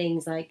amazing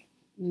things, like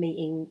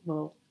being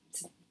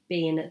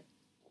at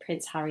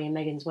Prince Harry and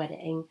Meghan's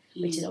wedding,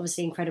 which is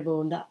obviously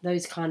incredible. And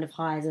those kind of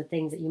highs are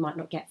things that you might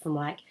not get from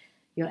like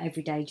your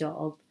everyday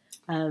job.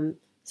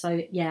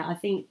 So yeah, I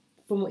think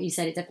from what you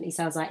said, it definitely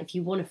sounds like if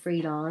you want to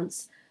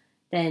freelance,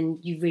 then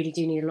you really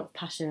do need a lot of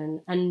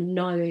passion and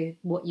know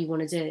what you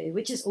want to do,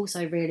 which is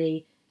also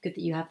really good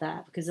that you have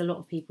that, because a lot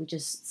of people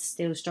just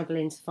still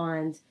struggling to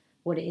find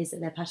what it is that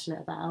they're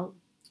passionate about.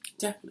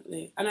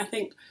 Definitely. And I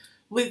think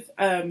with,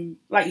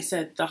 like you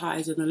said, the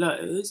highs and the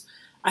lows,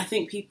 I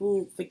think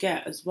people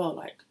forget as well,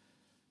 like,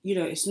 you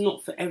know, it's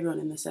not for everyone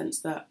in the sense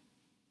that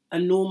a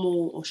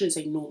normal, or I shouldn't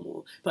say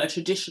normal, but a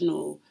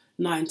traditional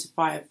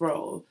 9-to-5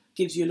 role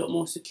gives you a lot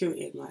more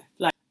security in life.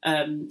 Like,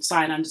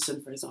 Sian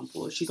Anderson, for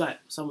example, she's like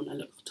someone I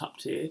looked up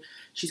to.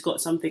 She's got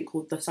something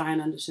called the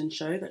Sian Anderson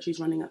Show that she's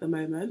running at the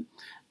moment.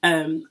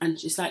 And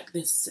it's like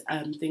this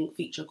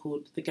feature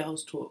called The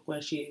Girls Talk,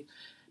 where she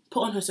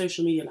put on her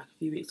social media like a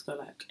few weeks ago,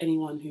 like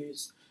anyone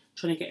who's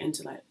trying to get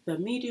into like the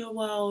media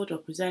world or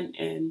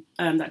presenting,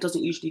 that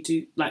doesn't usually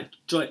do like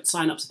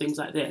sign up to things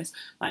like this,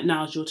 like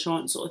now's your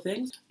chance sort of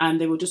things. And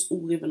they were just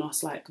all giving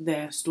us like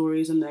their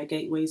stories and their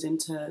gateways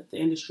into the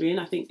industry. And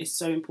I think it's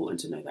so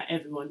important to know that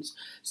everyone's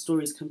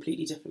story is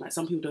completely different. Like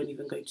some people don't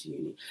even go to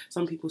uni.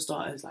 Some people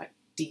start as like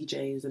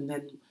DJs and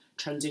then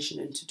transition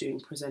into doing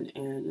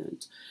presenting,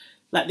 and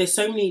like there's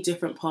so many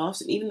different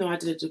paths. And even though I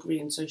did a degree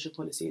in social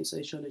policy and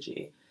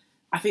sociology,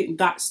 I think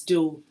that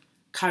still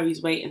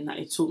carries weight in that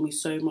it taught me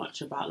so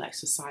much about like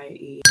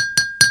society.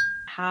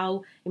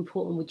 How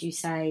important would you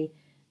say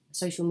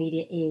social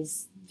media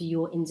is for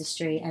your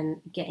industry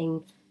and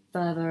getting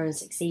further and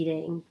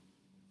succeeding?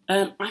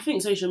 I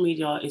think social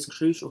media is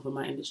crucial for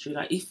my industry.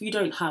 Like if you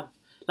don't have,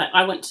 like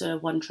I went to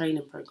one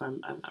training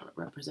program I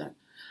represent,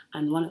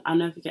 and I'll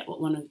never forget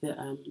what one of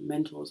the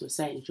mentors was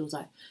saying. She was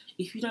like,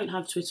 if you don't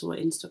have Twitter or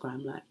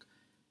Instagram, like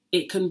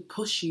it can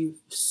push you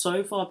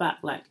so far back.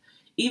 Like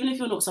even if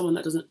you're not someone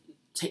that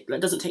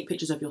doesn't take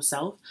pictures of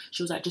yourself,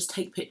 she was like, just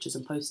take pictures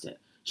and post it.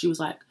 She was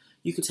like,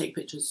 you could take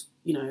pictures,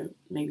 you know,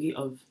 maybe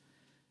of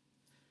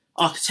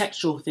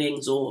architectural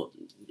things or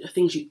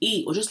things you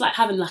eat, or just like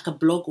having like a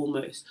blog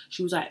almost.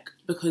 She was like,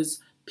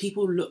 because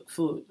people look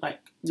for like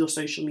your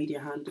social media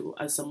handle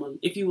as someone,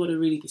 if you want to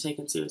really be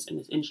taken serious in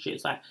this industry,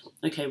 it's like,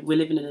 okay, we're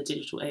living in a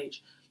digital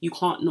age. You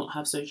can't not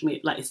have social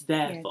media. Like it's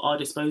there for our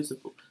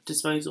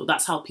disposal.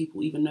 That's how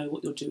people even know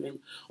what you're doing,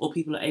 or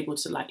people are able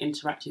to like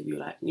interact with you.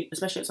 Like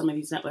especially at some of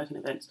these networking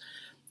events,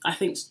 I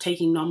think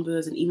taking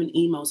numbers and even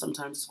email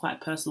sometimes is quite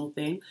a personal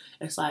thing.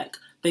 It's like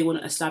they want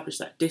to establish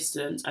that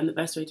distance, and the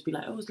best way to be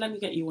like, oh, let me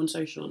get you on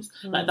socials.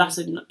 Like that's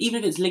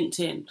even if it's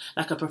LinkedIn,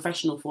 like a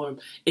professional forum,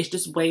 it's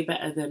just way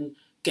better than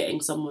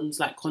getting someone's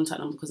like contact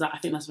number, because I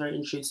think that's very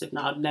intrusive.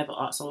 Now I'd never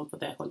ask someone for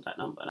their contact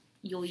number.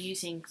 You're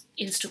using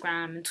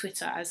Instagram and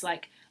Twitter as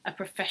like a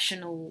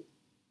professional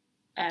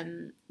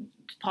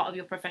part of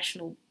your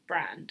professional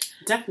brand.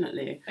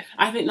 Definitely. Okay.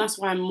 I think that's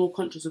why I'm more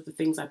conscious of the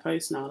things I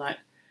post now. Like,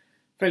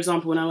 for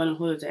example, when I went on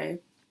holiday,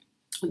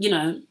 you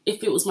know,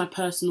 if it was my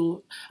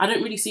personal, I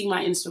don't really see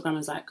my Instagram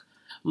as like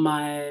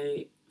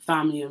my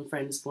family and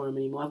friends forum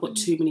anymore. I've got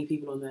too many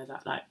people on there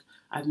that like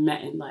I've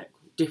met in like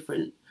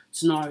different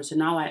scenarios. So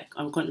now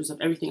I'm conscious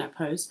of everything I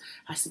post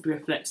has to be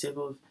reflective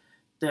of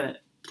the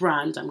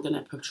brand I'm going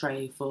to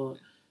portray for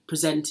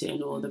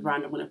presenting, or the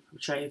brand I'm going to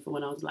portray for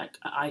when I was like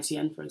at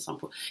ITN, for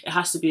example. It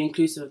has to be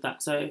inclusive of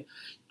that. So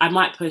I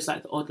might post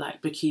like the odd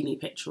like bikini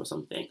picture or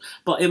something,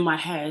 but in my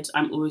head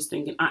I'm always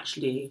thinking,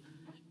 actually,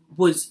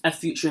 would a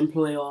future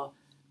employer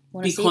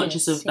be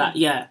conscious of that?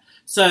 Yeah.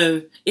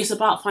 So it's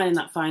about finding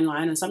that fine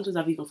line. And sometimes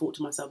I've even thought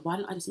to myself, why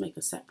don't I just make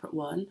a separate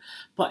one?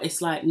 But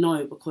it's like,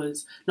 no,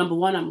 because number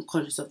one, I'm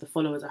conscious of the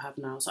followers I have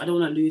now. So I don't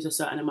want to lose a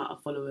certain amount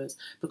of followers,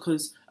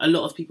 because a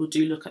lot of people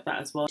do look at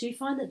that as well. Do you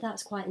find that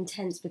that's quite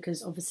intense?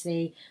 Because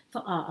obviously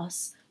for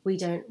us,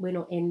 we're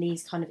not in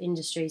these kind of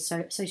industries.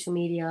 So social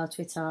media,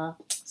 Twitter,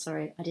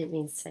 sorry, I didn't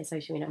mean to say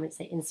social media, I meant to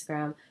say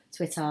Instagram,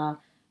 Twitter,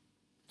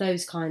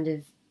 those kind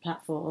of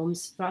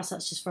platforms. For us,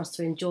 that's just for us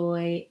to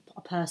enjoy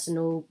a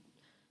personal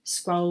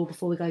scroll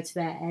before we go to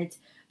bed.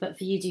 But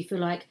for you, do you feel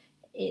like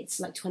it's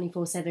like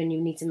 24/7,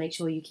 you need to make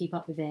sure you keep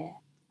up with it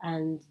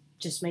and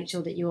just make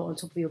sure that you're on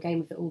top of your game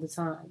with it all the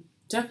time?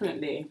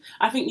 Definitely.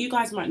 I think you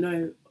guys might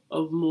know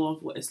of more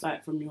of what it's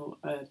like from your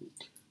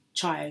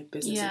Chai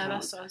business account.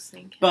 That's what I was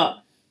thinking.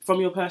 But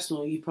from your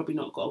personal, you've probably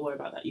not got to worry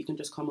about that. You can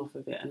just come off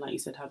of it and, like you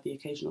said, have the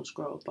occasional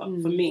scroll. But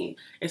for me,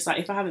 it's like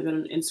if I haven't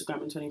been on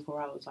Instagram in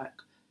 24 hours, like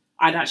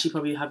I'd actually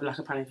probably have like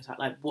a panic attack,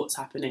 like what's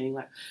happening.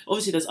 Like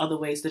obviously there's other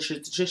ways, the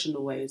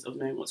traditional ways of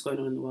knowing what's going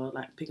on in the world,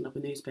 like picking up a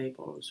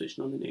newspaper or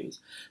switching on the news.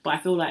 But I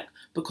feel like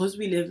because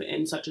we live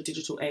in such a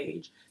digital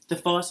age, the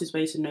fastest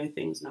way to know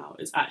things now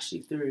is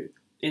actually through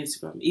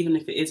Instagram, even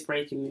if it is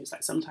breaking news.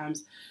 Like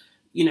sometimes,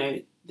 you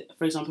know,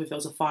 for example, if there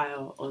was a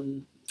fire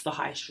on the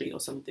high street or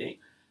something,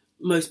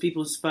 most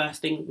people's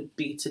first thing would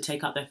be to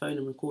take out their phone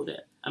and record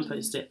it and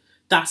post it.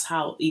 That's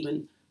how,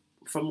 even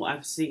from what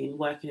I've seen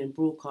working in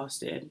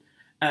broadcasting,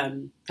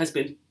 has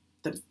been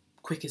the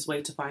quickest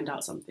way to find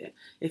out something.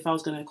 If I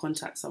was going to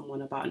contact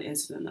someone about an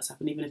incident that's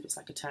happened, even if it's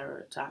like a terror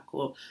attack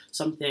or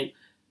something,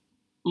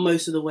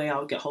 most of the way I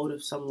would get hold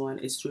of someone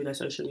is through their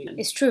social media.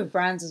 It's true of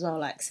brands as well.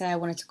 Like, say I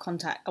wanted to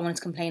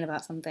complain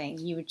about something,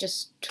 you would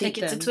just tweet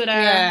Take it them. to Twitter.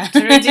 Yeah.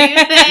 Twitter do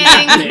your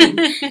thing.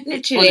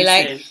 Literally,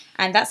 Honestly. like,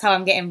 and that's how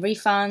I'm getting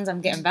refunds.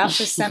 I'm getting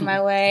vouchers sent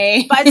my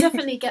way. But I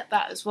definitely get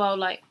that as well.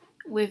 Like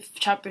with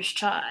Chabrish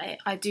Chai,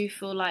 I do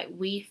feel like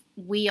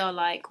we are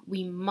like,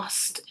 we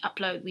must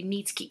upload. We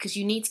need to keep, because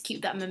you need to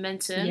keep that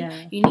momentum.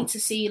 Yeah. You need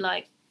to see,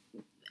 like,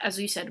 as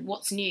we said,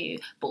 what's new.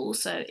 But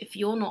also, if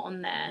you're not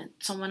on there,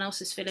 someone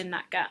else is filling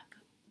that gap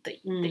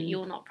that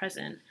you're not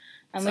present.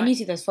 And when you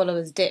see those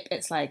followers dip,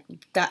 it's like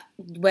that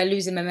we're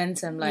losing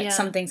momentum. Like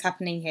something's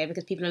happening here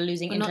because people are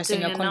losing interest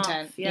in your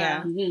content.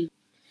 Yeah. Do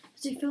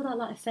you feel that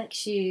like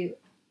affects you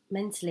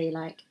mentally?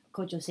 Like,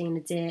 God, you're seeing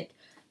a dip.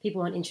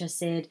 People aren't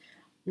interested.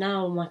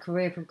 Now my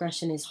career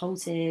progression is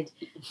halted.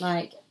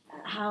 Like,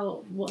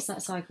 what's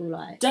that cycle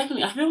like?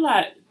 Definitely. I feel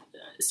like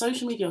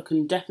social media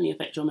can definitely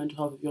affect your mental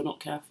health if you're not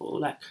careful.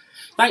 Like,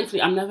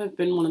 thankfully, I've never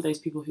been one of those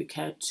people who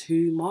care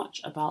too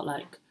much about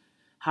like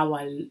how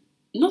I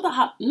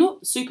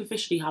not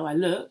superficially how I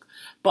look,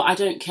 but I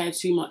don't care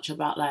too much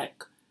about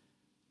like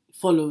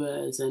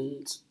followers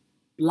and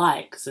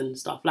likes and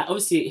stuff. Like,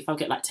 obviously, if I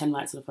get like 10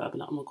 likes on a photo, I'll be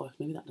like, oh my gosh,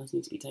 maybe that does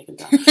need to be taken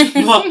down.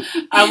 But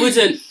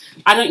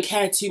I don't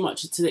care too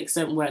much to the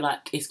extent where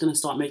like it's going to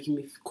start making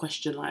me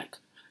question like,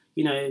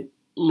 you know,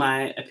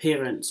 my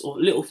appearance or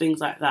little things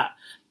like that.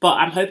 But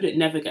I'm hoping it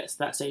never gets to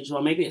that stage as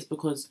well. Maybe it's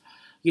because,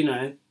 you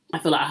know, I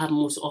feel like I have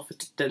more to offer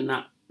than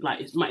that.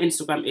 Like, my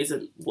Instagram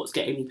isn't what's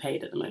getting me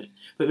paid at the moment.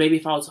 But maybe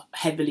if I was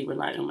heavily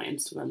relying on my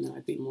Instagram, then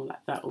I'd be more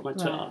like that, or my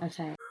Twitter. Right,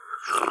 okay.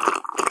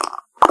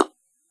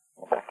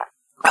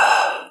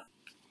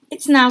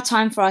 It's now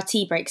time for our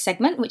tea break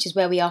segment, which is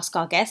where we ask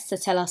our guests to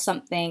tell us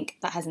something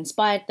that has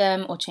inspired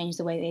them or changed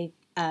the way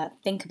they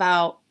think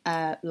about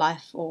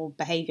life or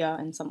behaviour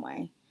in some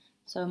way.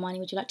 So, Imani,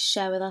 would you like to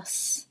share with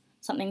us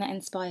something that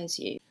inspires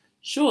you?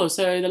 Sure.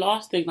 So the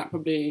last thing that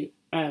probably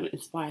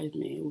inspired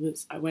me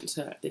was I went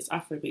to this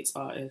Afrobeats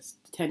artist,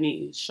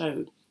 Tenny's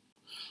show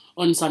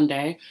on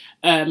Sunday.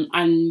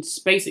 And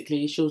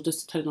basically she was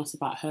just telling us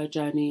about her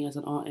journey as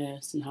an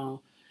artist and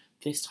how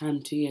this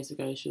time 2 years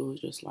ago she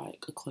was just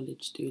like a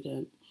college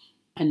student.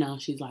 And now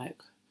she's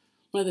like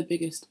one of the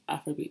biggest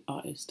Afrobeat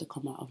artists to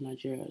come out of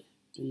Nigeria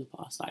in the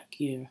past like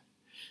year.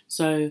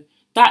 So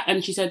that,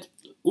 and she said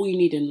all you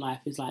need in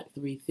life is like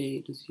 3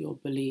 things: your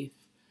belief,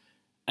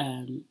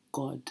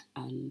 God,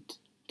 and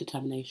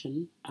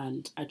determination.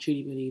 And I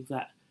truly believe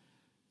that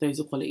those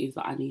are qualities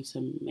that I need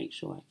to make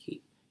sure I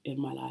keep in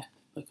my life,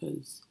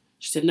 because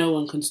she said no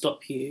one can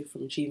stop you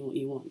from achieving what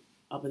you want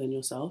other than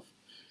yourself.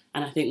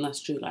 And I think that's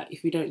true. Like,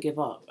 if you don't give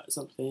up at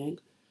something,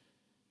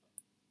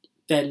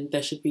 then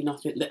there should be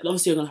nothing.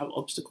 Obviously you're going to have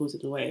obstacles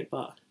in the way,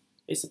 but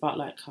it's about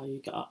like how you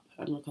get up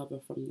and recover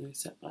from those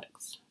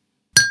setbacks.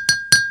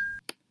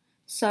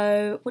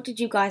 So, what did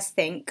you guys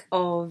think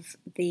of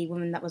the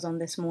woman that was on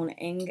this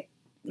morning,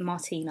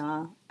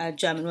 Martina, a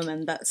German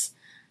woman that's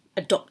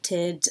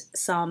adopted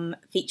some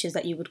features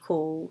that you would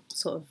call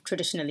sort of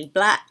traditionally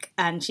black,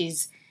 and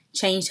she's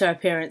changed her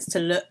appearance to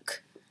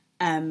look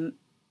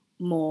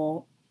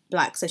more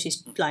black. So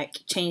she's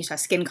like changed her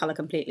skin colour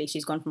completely.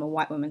 She's gone from a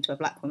white woman to a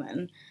black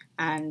woman,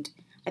 and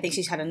I think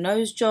she's had a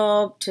nose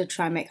job to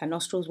try and make her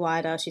nostrils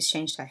wider. She's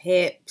changed her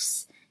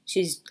hips.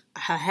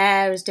 Her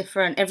hair is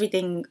different.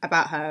 Everything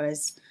about her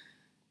is.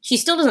 She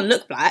still doesn't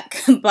look black,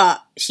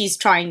 but she's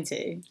trying to.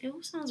 It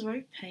all sounds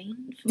very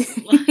painful.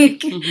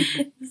 Like, and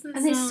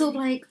it's sort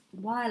of like,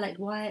 why? Like,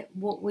 why?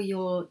 What were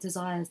your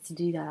desires to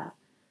do that?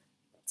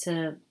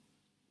 To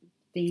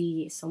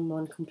be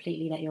someone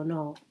completely that you're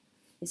not.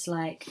 It's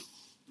like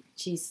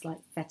she's like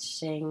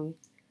fetishing.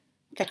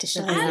 I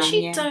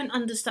actually don't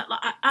understand.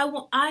 Like,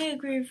 I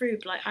agree with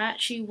Rube. Like, I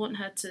actually want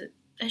her to.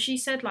 As she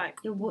said, like,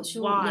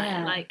 why?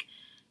 Yeah. Like,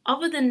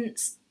 other than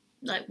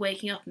like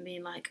waking up and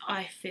being like,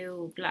 I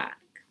feel black.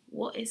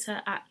 What is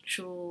her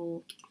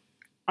actual...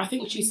 I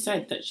think she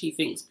said that she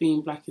thinks being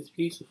black is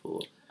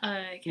beautiful.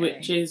 Okay.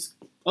 Which is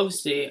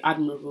obviously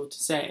admirable to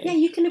say. Yeah,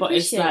 you can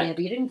appreciate it,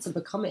 but you don't need to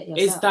become it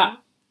yourself. Is that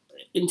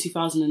in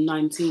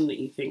 2019 that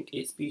you think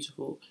it's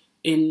beautiful?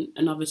 In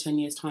another 10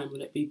 years' time,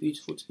 will it be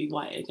beautiful to be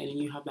white again and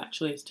you have that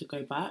choice to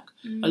go back?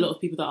 A lot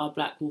of people that are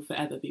black will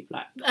forever be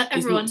black.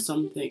 Everyone. It's not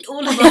something...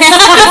 All of us.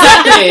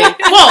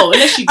 Exactly. Well,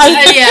 unless you...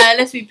 yeah,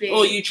 let's be bleak.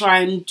 Or you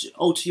try and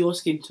alter your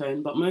skin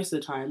tone, but most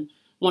of the time...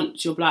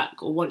 Once you're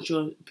black or once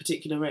you're a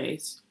particular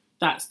race,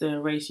 that's the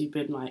race you've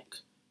been like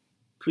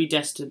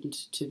predestined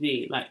to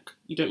be. Like,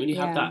 you don't really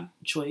have that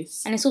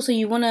choice. And it's also,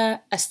 you want to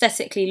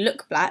aesthetically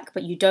look black,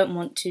 but you don't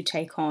want to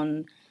take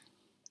on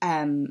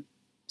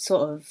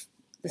sort of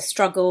the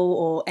struggle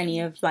or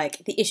any of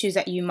like the issues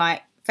that you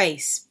might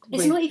face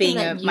with being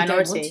a minority.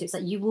 Don't want to. It's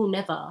like you will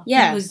never.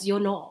 Yeah. Because you're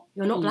not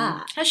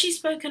black. Has she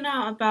spoken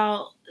out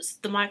about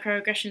the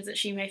microaggressions that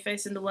she may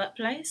face in the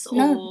workplace,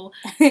 No. or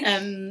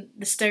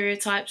the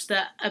stereotypes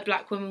that a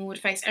black woman would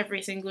face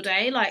every single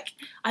day? Like,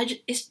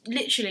 it's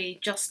literally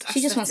just aesthetic.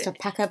 She just wants to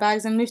pack her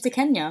bags and move to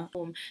Kenya.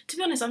 To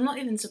be honest, I'm not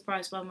even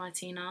surprised by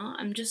Martina.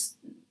 I'm just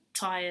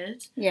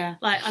tired. Yeah.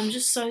 Like, I'm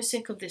just so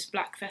sick of this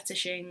black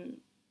fetishing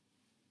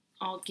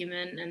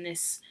argument and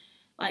this...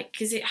 Like,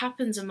 because it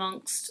happens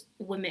amongst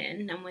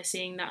women, and we're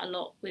seeing that a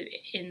lot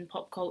in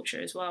pop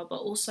culture as well, but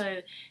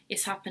also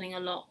it's happening a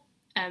lot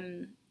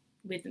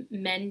with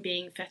men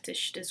being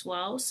fetished as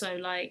well. So,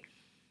 like,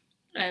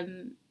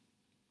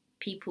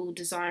 people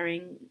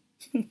desiring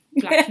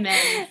black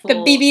men for... the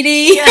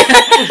BBD!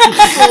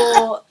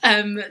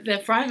 for their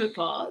private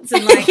parts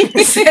and, like,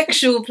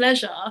 sexual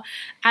pleasure.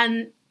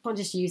 And... Can't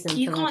just use them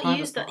you for can't their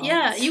use that. private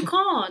Yeah, parts. you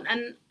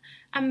can't.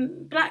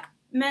 And black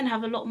men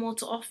have a lot more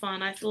to offer,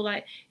 and I feel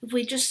like if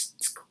we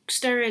just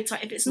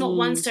stereotype, if it's not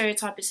one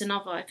stereotype, it's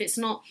another. If it's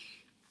not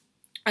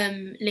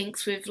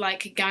links with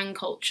like gang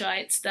culture,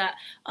 it's that,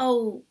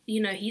 oh,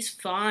 you know, he's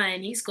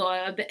fine, he's got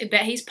I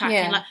bet he's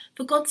packing. Like,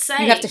 for God's sake,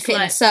 you have to fit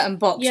in a certain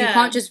box. Yeah. You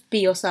can't just be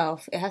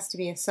yourself. It has to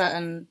be a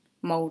certain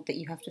mold that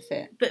you have to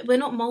fit. But we're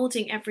not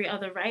moulding every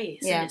other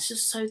race. Yeah. And it's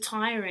just so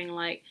tiring.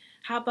 Like,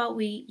 how about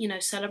we,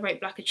 celebrate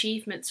black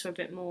achievements for a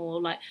bit more?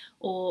 Like,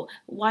 or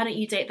why don't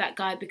you date that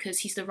guy because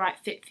he's the right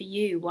fit for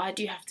you? Why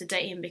do you have to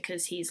date him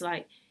because he's,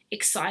 like,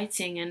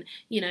 exciting and,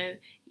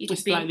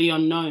 It's like the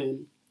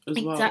unknown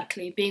as well.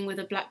 Exactly. Being with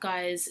a black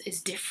guy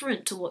is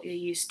different to what you're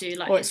used to.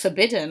 Like, Or it's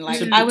forbidden. Like,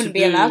 It's I wouldn't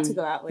be allowed taboo. to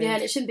go out with. Yeah,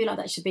 and it shouldn't be like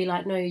that. It should be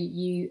like, no,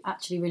 you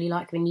actually really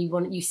like him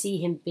and you see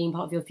him being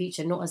part of your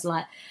future, not as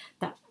like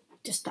that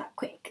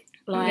quick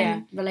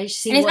Yeah.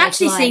 relationship. And it's what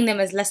actually like, seeing them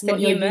as less than not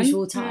your human.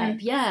 usual type.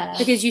 Yeah,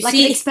 Because you like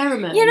see- an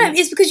experiment. Yeah, no,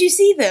 it's because you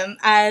see them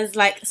as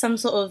like some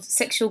sort of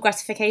sexual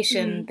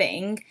gratification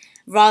thing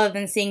rather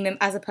than seeing them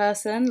as a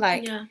person.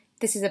 Like,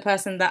 this is a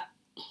person that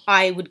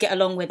I would get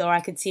along with or I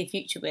could see a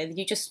future with.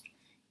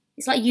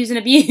 It's like use and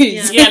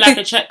abuse. Yeah, like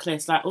a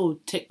checklist, like, oh,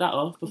 tick that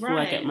off before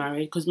I get Right.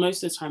 married. Because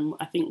most of the time,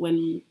 I think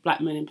when black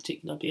men in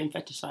particular are being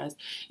fetishised,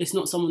 it's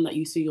not someone that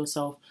you see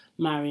yourself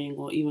marrying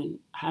or even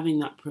having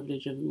that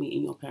privilege of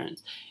meeting your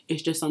parents.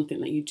 It's just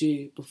something that you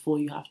do before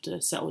you have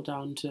to settle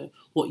down to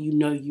what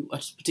a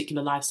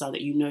particular lifestyle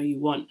that you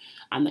want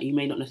and that you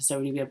may not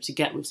necessarily be able to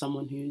get with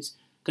someone who's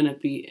going to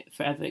be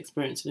forever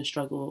experiencing a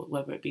struggle,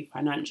 whether it be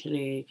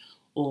financially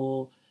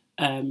or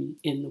in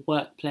the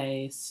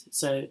workplace.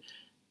 So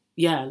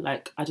yeah,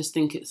 like, I just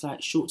think it's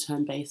like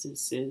short-term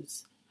basis and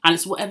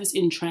it's whatever's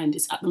in trend.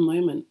 It's at the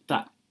moment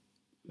that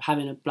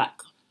having a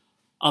black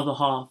other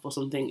half or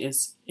something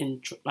is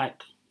in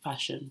like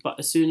fashion, but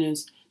as soon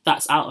as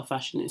that's out of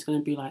fashion, it's going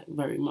to be like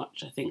very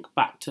much, I think,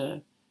 back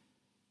to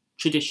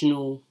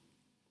traditional.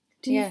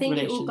 Do you Yeah. think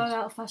it will relations. go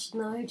out of fashion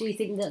though? Do you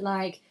think that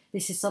like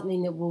this is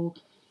something that will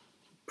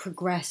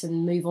progress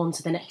and move on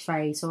to the next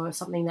phase, or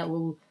something that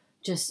will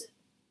just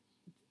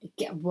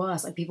get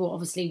worse? Like, people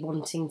obviously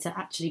wanting to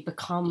actually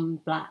become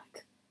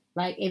black.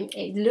 Like,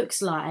 it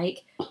looks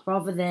like,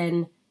 rather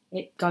than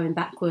it going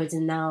backwards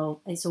and now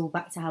it's all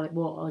back to how it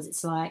was,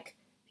 it's like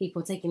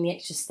people taking the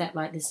extra step,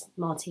 like this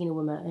Martina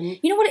woman.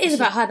 You know what it is She's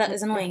about her that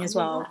is annoying as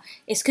well?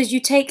 It's because you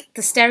take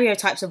the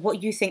stereotypes of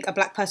what you think a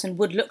black person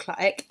would look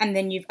like and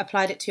then you've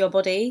applied it to your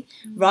body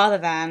rather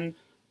than,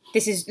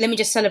 let me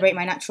just celebrate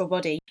my natural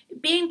body.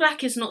 Being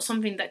black is not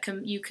something that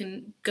you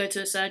can go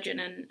to a surgeon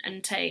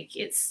and take.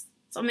 It's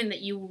something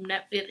that you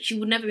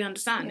would never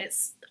understand.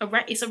 It's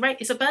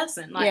a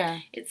person. Like, Yeah.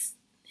 it's.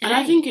 And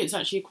I think it's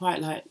actually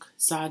quite like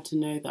sad to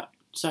know that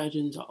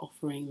surgeons are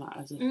offering that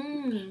as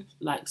a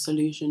like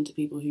solution to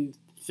people who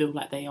feel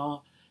like they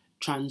are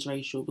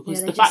transracial, because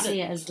Yeah, they the just fact see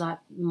that it as like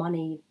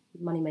money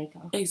maker.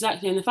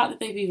 exactly, and the fact that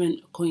they've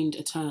even coined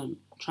a term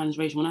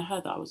transracial. When I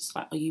heard that, I was just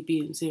like, "Are you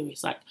being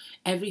serious?" Like,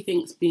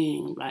 everything's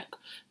being like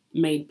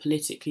made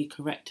politically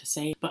correct to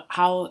say, but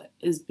how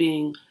is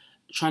being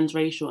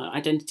transracial and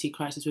identity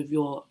crisis with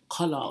your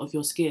colour of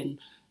your skin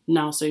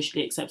now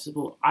socially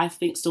acceptable? I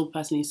think still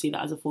personally see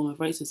that as a form of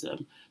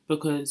racism,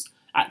 because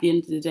at the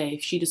end of the day,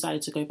 if she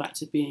decided to go back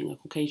to being a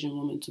Caucasian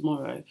woman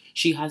tomorrow,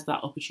 she has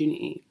that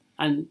opportunity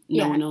and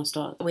no one else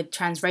does. With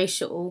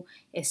transracial,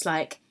 it's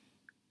like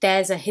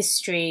there's a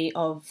history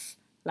of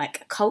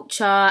like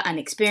culture and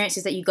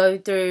experiences that you go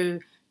through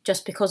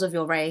just because of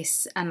your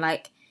race, and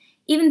like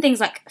even things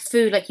like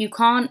food, like you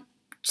can't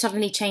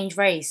suddenly change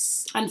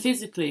race. And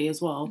physically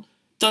as well,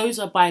 those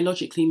are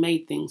biologically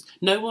made things.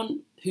 No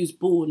one who's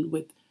born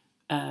with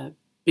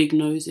big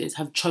noses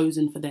have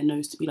chosen for their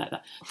nose to be like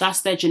that.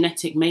 That's their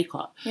genetic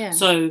makeup. Yeah.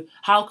 So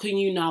how can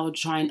you now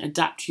try and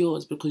adapt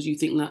yours because you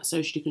think that's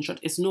socially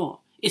constructed? It's not.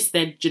 It's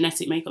their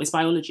genetic makeup. It's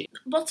biology.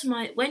 Bottom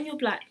line, when you're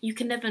black, you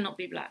can never not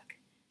be black.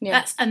 Yeah.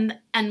 That's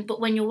but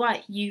when you're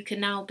white, you can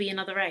now be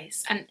another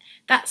race, and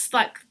that's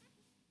like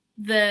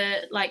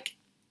the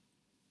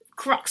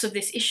crux of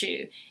this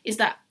issue, is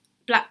that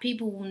black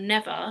people will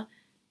never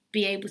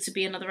be able to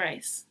be another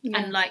race,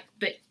 and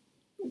but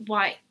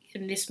white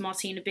and this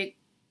Martina big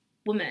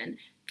woman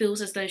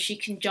feels as though she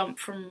can jump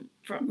from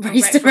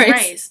Race to race.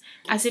 race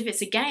as if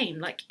it's a game.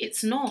 Like,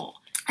 it's not.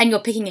 And you're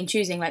picking and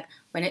choosing, like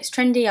when it's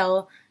trendy,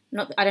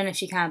 I don't know if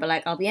she can, but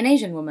like I'll be an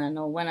Asian woman,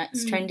 or when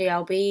it's trendy,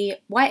 I'll be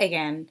white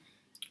again.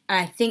 And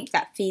I think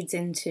that feeds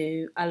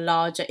into a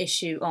larger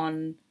issue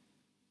on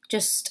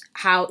just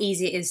how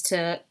easy it is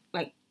to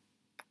like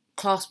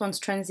clasp onto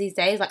trends these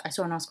days. Like, I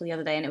saw an article the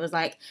other day and it was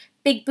like,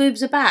 big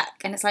boobs are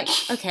back. And it's like,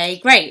 okay,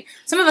 great.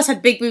 Some of us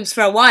had big boobs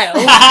for a while.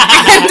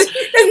 And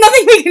there's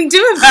nothing we can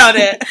do about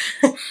it.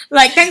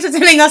 Like, thanks for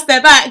telling us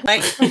they're back.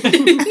 Like,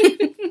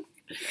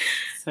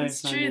 So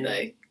It's funny. true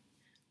though.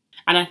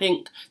 And I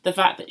think the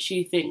fact that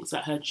she thinks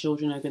that her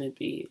children are going to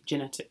be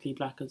genetically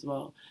black as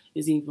well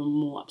is even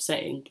more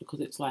upsetting, because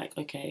it's like,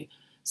 okay,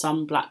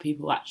 some black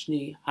people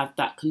actually have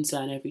that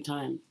concern every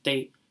time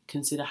they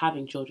consider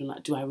having children.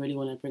 Like, do I really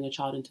want to bring a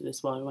child into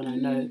this world when I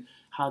know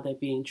how they're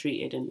being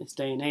treated in this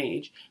day and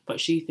age? But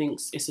she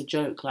thinks it's a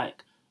joke,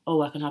 like,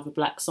 oh, I can have a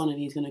black son and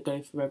he's going to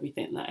go for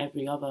everything that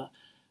every other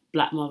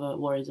black mother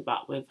worries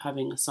about with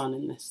having a son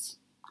in this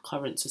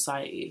current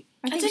society.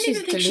 I think don't she's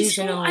even think she's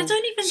delusional. I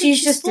don't even think She's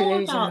she's just thought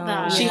delusional. about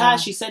that. She Yeah.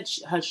 has. She said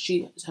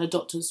her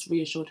doctors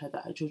reassured her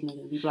that her children are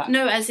going to be black.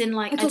 No, as in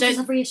like The I doctors don't.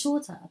 have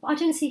reassured her, but I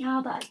don't see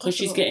how that. Because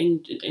she's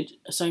getting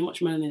so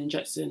much melanin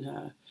injected in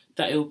her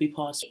that it will be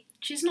passed.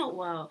 She's not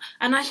well,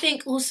 and I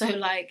think also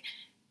like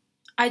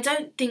I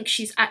don't think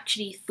she's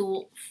actually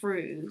thought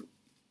through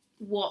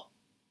what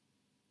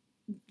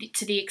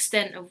to the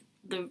extent of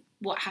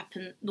what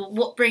happened,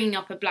 what bringing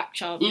up a black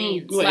child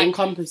means. What like, it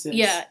encompasses.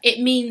 yeah,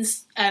 it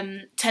means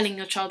telling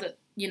your child that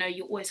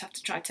you always have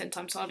to try 10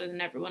 times harder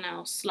than everyone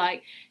else.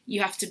 Like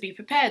you have to be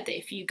prepared that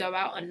if you go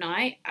out at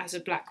night as a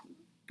black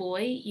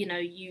boy,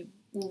 you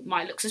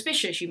might look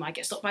suspicious. You might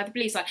get stopped by the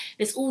police. Like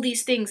there's all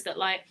these things that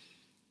like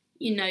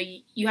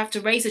you have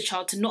to raise a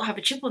child to not have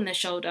a chip on their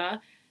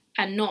shoulder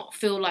and not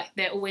feel like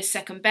they're always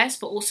second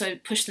best, but also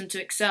push them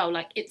to excel.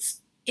 Like it's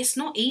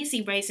not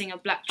easy raising a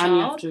black child. And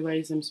you have to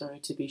raise them,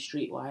 to be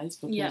streetwise,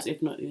 because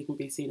if not, they can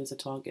be seen as a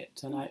target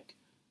to like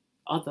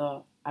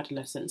other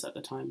adolescents at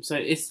the time. So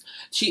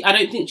I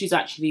don't think she's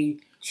actually.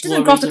 She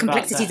doesn't grasp the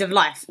complexities of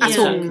life at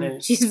all.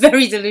 She's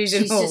very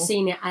delusional. She's just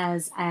seen it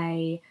as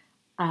a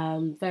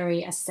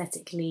very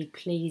aesthetically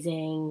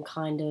pleasing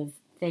kind of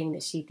thing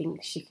that she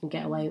thinks she can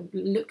get away with,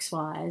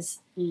 looks-wise.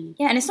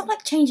 Yeah, and it's not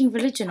like changing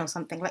religion or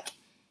something. Like,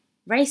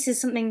 race is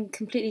something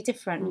completely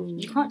different.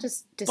 You can't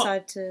just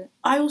decide to...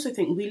 I also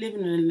think we live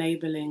in an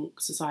enabling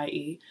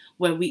society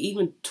where we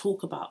even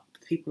talk about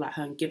people like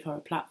her and give her a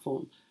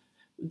platform.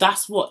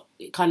 That's what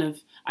it kind of,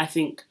 I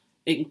think,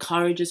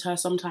 encourages her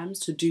sometimes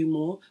to do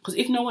more. Because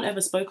if no one ever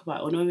spoke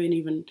about it or no one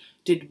even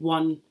did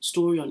one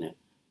story on it,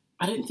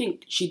 I don't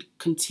think she'd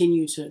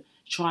continue to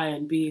try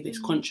and be this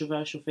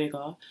controversial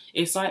figure.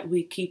 It's like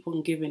we keep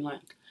on giving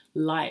like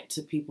light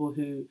to people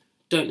who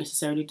don't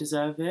necessarily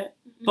deserve it.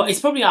 But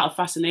it's probably out of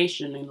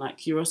fascination and like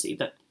curiosity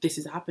that this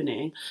is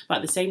happening. But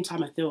at the same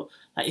time, I feel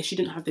like if she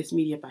didn't have this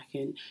media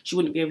backing, she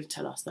wouldn't be able to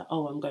tell us that,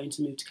 oh, I'm going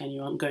to move to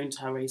Kenya, I'm going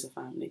to raise a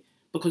family,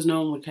 because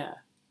no one would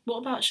care.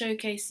 What about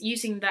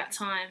using that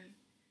time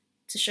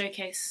to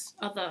showcase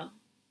other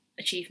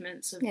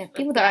achievements of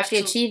people that are actually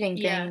achieving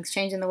things,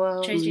 changing the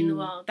world. Changing the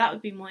world. That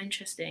would be more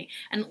interesting.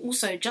 And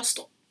also, just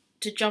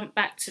to jump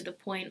back to the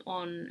point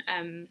on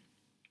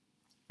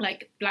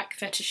like black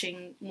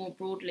fetishing more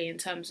broadly in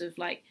terms of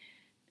like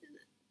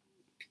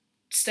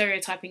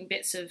stereotyping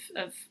bits of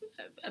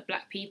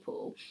black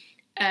people,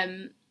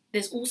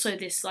 there's also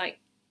this like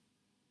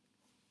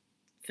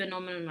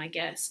phenomenon, I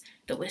guess,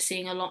 that we're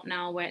seeing a lot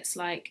now where it's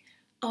like,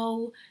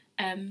 oh,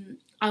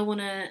 I want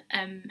to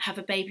have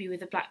a baby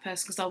with a black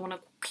person because I want a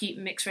cute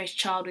mixed race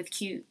child with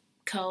cute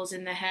curls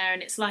in their hair.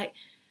 And it's like,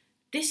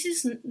 this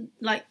is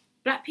like,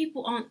 black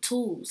people aren't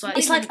tools. Like,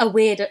 it's like a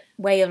weird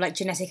way of like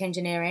genetic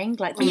engineering.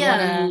 Like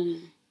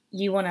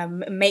you want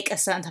to make a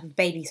certain type of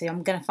baby, so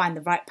I'm going to find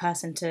the right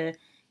person to...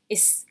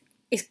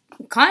 It's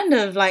kind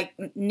of like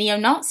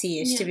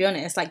neo-Nazi-ish, to be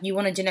honest. Like you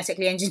want to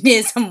genetically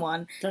engineer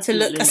someone to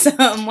look a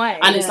certain way.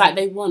 And it's like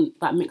they want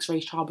that mixed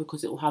race child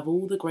because it will have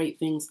all the great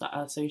things that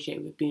are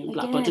associated with being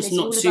black, but just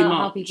not too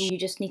much. You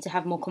just need to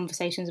have more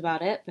conversations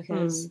about it,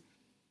 because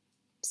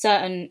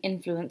certain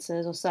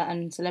influencers or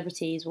certain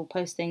celebrities will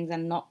post things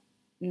and not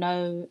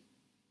know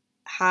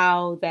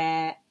how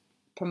they're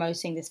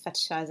promoting this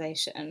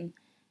fetishization.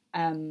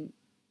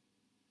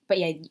 But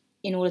yeah,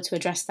 in order to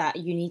address that,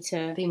 you need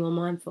to be more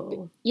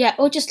mindful. Yeah,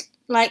 or just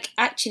like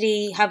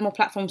actually have more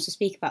platforms to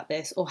speak about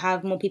this, or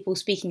have more people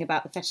speaking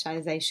about the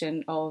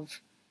fetishization of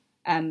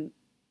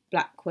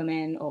black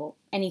women or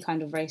any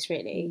kind of race,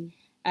 really.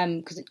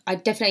 Because I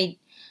definitely,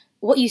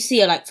 what you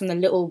see are like from the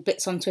little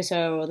bits on Twitter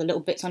or the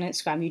little bits on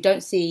Instagram. You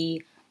don't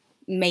see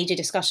major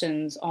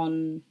discussions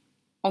on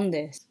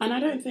this. And I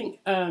don't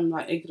think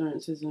like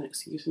ignorance is an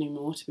excuse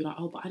anymore to be like,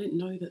 oh, but I didn't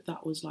know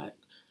that was like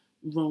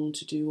wrong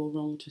to do or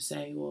wrong to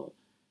say or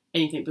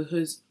anything,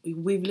 because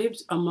we've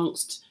lived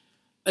amongst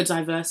a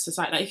diverse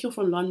society. Like if you're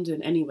from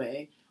London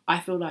anyway, I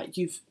feel like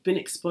you've been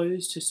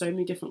exposed to so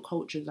many different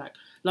cultures. Like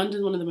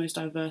London's one of the most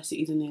diverse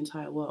cities in the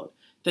entire world.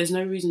 There's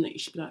no reason that you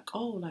should be like,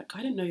 oh, like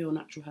I didn't know your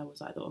natural hair was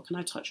like that, or can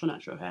I touch your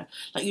natural hair?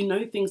 Like, you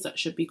know, things that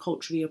should be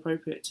culturally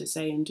appropriate to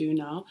say and do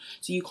now.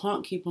 So you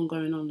can't keep on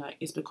going on like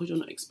it's because you're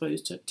not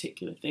exposed to a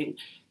particular thing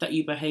that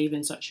you behave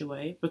in such a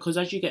way. Because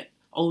as you get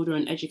older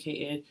and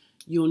educated,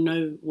 you'll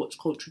know what's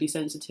culturally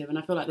sensitive. And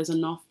I feel like there's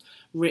enough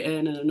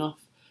written and enough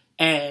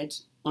aired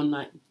on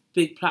like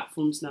big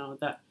platforms now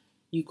that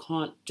you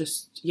can't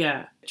just,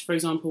 For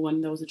example,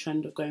 when there was a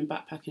trend of going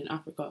backpacking in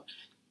Africa,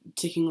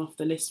 ticking off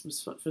the list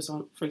was,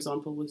 for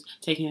example, was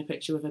taking a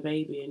picture with a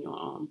baby in your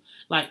arm.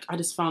 Like, I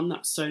just found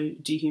that so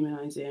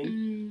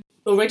dehumanising.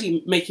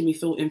 Already making me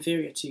feel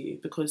inferior to you,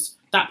 because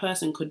that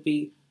person could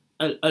be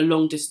a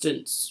long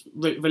distance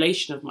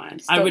relation of mine.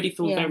 I already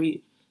feel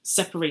very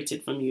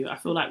separated from you. I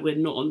feel like we're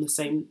not on the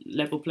same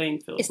level playing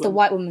field. It's the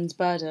white woman's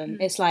burden.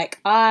 It's like,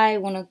 I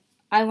want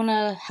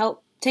to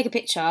help take a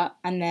picture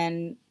and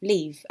then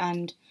leave,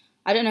 and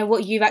I don't know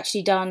what you've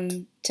actually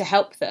done to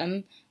help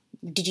them.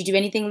 Did you do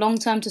anything long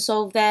term to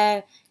solve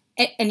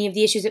any of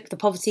the issues with the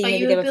poverty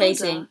maybe they were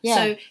facing? Yeah.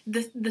 So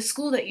the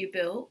school that you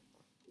built,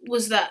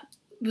 was that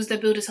was their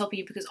builders helping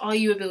you because are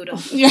you a builder?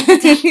 Yeah.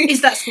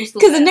 Is that school still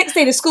Because there? the next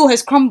day the school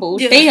has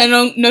crumbled. Yeah. They are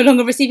no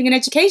longer receiving an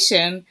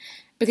education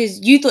because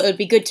you thought it would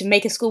be good to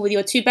make a school with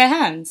your 2 bare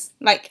hands.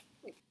 Like,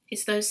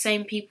 It's those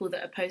same people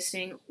that are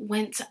posting,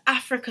 went to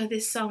Africa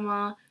this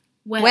summer.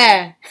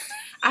 where?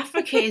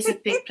 Africa is a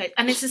big place.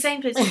 And it's the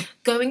same place.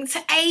 Going to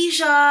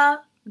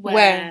Asia.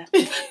 Where?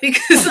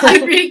 Because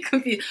I'm really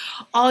confused.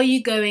 Are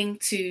you going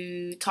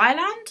to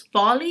Thailand,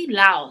 Bali,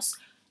 Laos,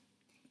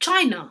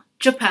 China,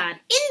 Japan,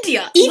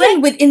 India? Even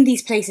within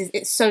these places,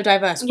 it's so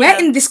diverse. Where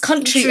in this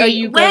country are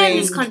you Where going? in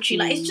this country?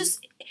 Like,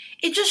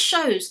 it just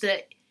shows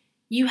that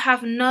you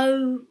have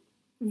no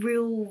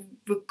real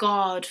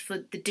regard for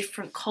the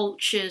different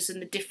cultures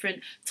and the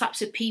different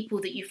types of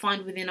people that you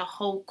find within a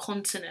whole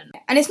continent.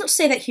 And it's not to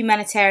say that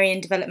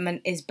humanitarian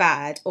development is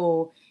bad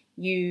or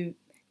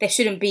there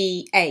shouldn't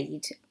be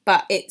aid,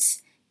 but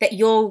it's that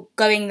you're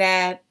going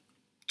there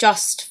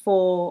just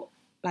for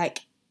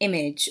like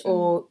image,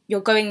 or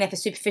you're going there for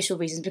superficial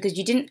reasons because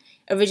you didn't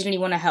originally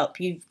want to help.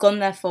 You've gone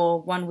there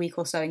for 1 week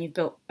or so and you've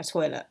built a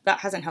toilet. That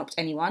hasn't helped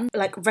anyone.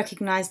 Like,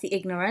 recognise the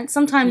ignorance.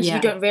 Sometimes you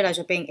don't realise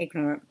you're being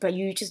ignorant, but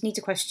you just need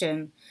to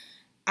question,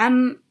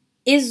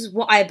 is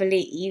what I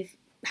believe,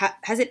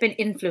 has it been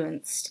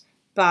influenced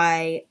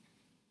by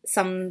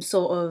some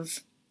sort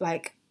of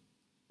like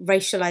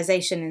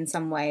racialization in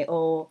some way?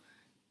 Or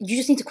you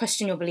just need to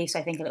question your beliefs,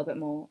 I think, a little bit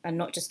more and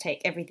not just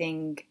take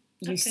everything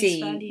you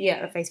see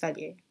at face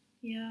value.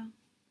 Yeah.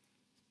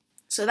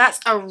 So that's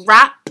a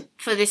wrap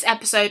for this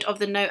episode of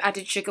the No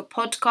Added Sugar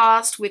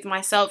podcast with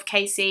myself,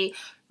 Casey,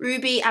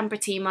 Ruby and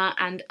Pratima,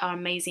 and our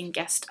amazing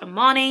guest,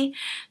 Amani.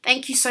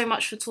 Thank you so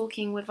much for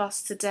talking with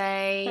us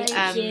today.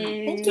 Thank you.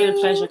 It's been a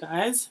pleasure,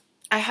 guys.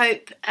 I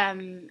hope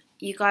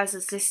you guys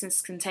as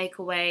listeners can take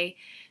away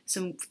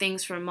some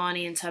things from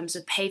Amani in terms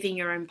of paving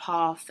your own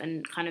path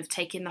and kind of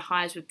taking the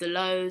highs with the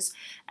lows,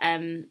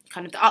 kind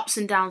of the ups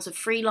and downs of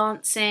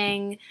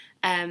freelancing,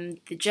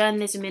 the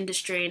journalism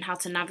industry and how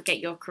to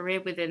navigate your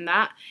career within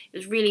that. It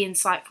was really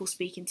insightful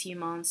speaking to you,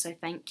 Man, so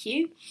thank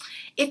you.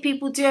 If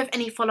people do have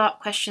any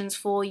follow-up questions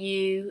for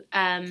you,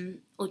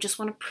 or just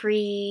want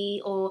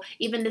to or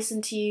even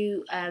listen to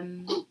you...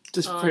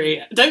 Just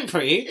don't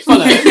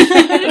follow.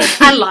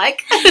 and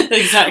like.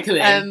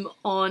 Exactly.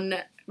 On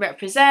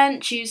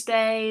Represent,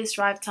 Tuesdays,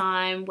 Drive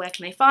Time, where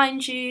can they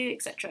find you,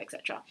 etc,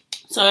 etc.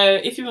 So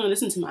if you want to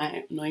listen to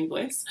my annoying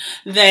voice,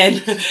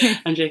 then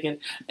I'm joking.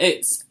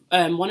 It's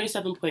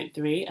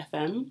 107.3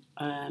 FM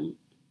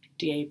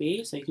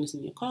DAB, so you can listen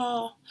in your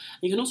car.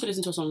 You can also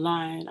listen to us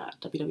online at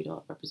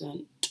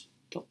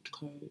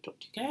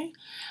www.represent.co.uk.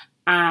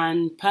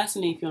 And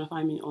personally, if you want to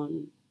find me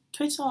on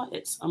Twitter,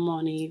 it's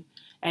Amani,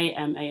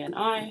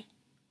 AMANI,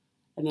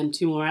 and then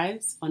 2 more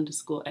I's,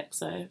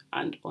 _XO.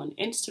 And on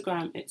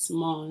Instagram, it's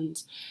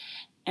Mans,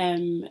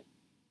 MARNS,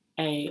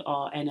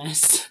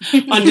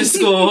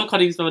 _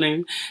 can't even spell my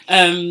name,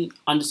 _2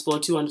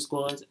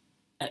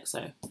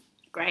 XO.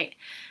 Great.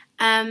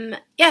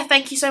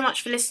 Thank you so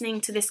much for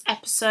listening to this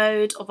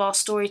episode of our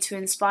Story to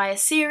Inspire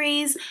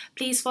series.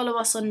 Please follow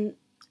us on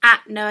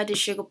 @No Added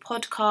Sugar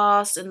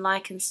Podcast and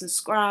like and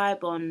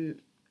subscribe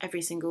on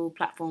every single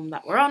platform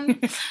that we're on.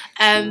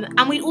 And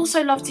we'd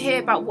also love to hear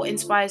about what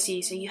inspires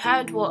you. So you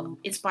heard what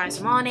inspires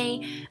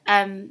Amani.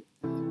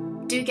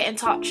 Do get in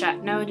touch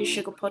at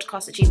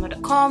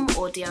noaddedsugarpodcast@gmail.com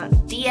or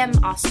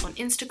DM us on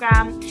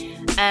Instagram.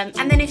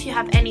 And then if you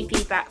have any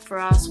feedback for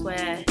us,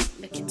 we're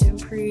looking to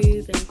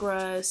improve and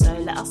grow, so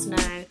let us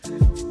know.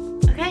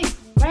 Okay,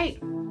 great.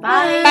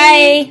 Bye.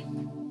 Bye.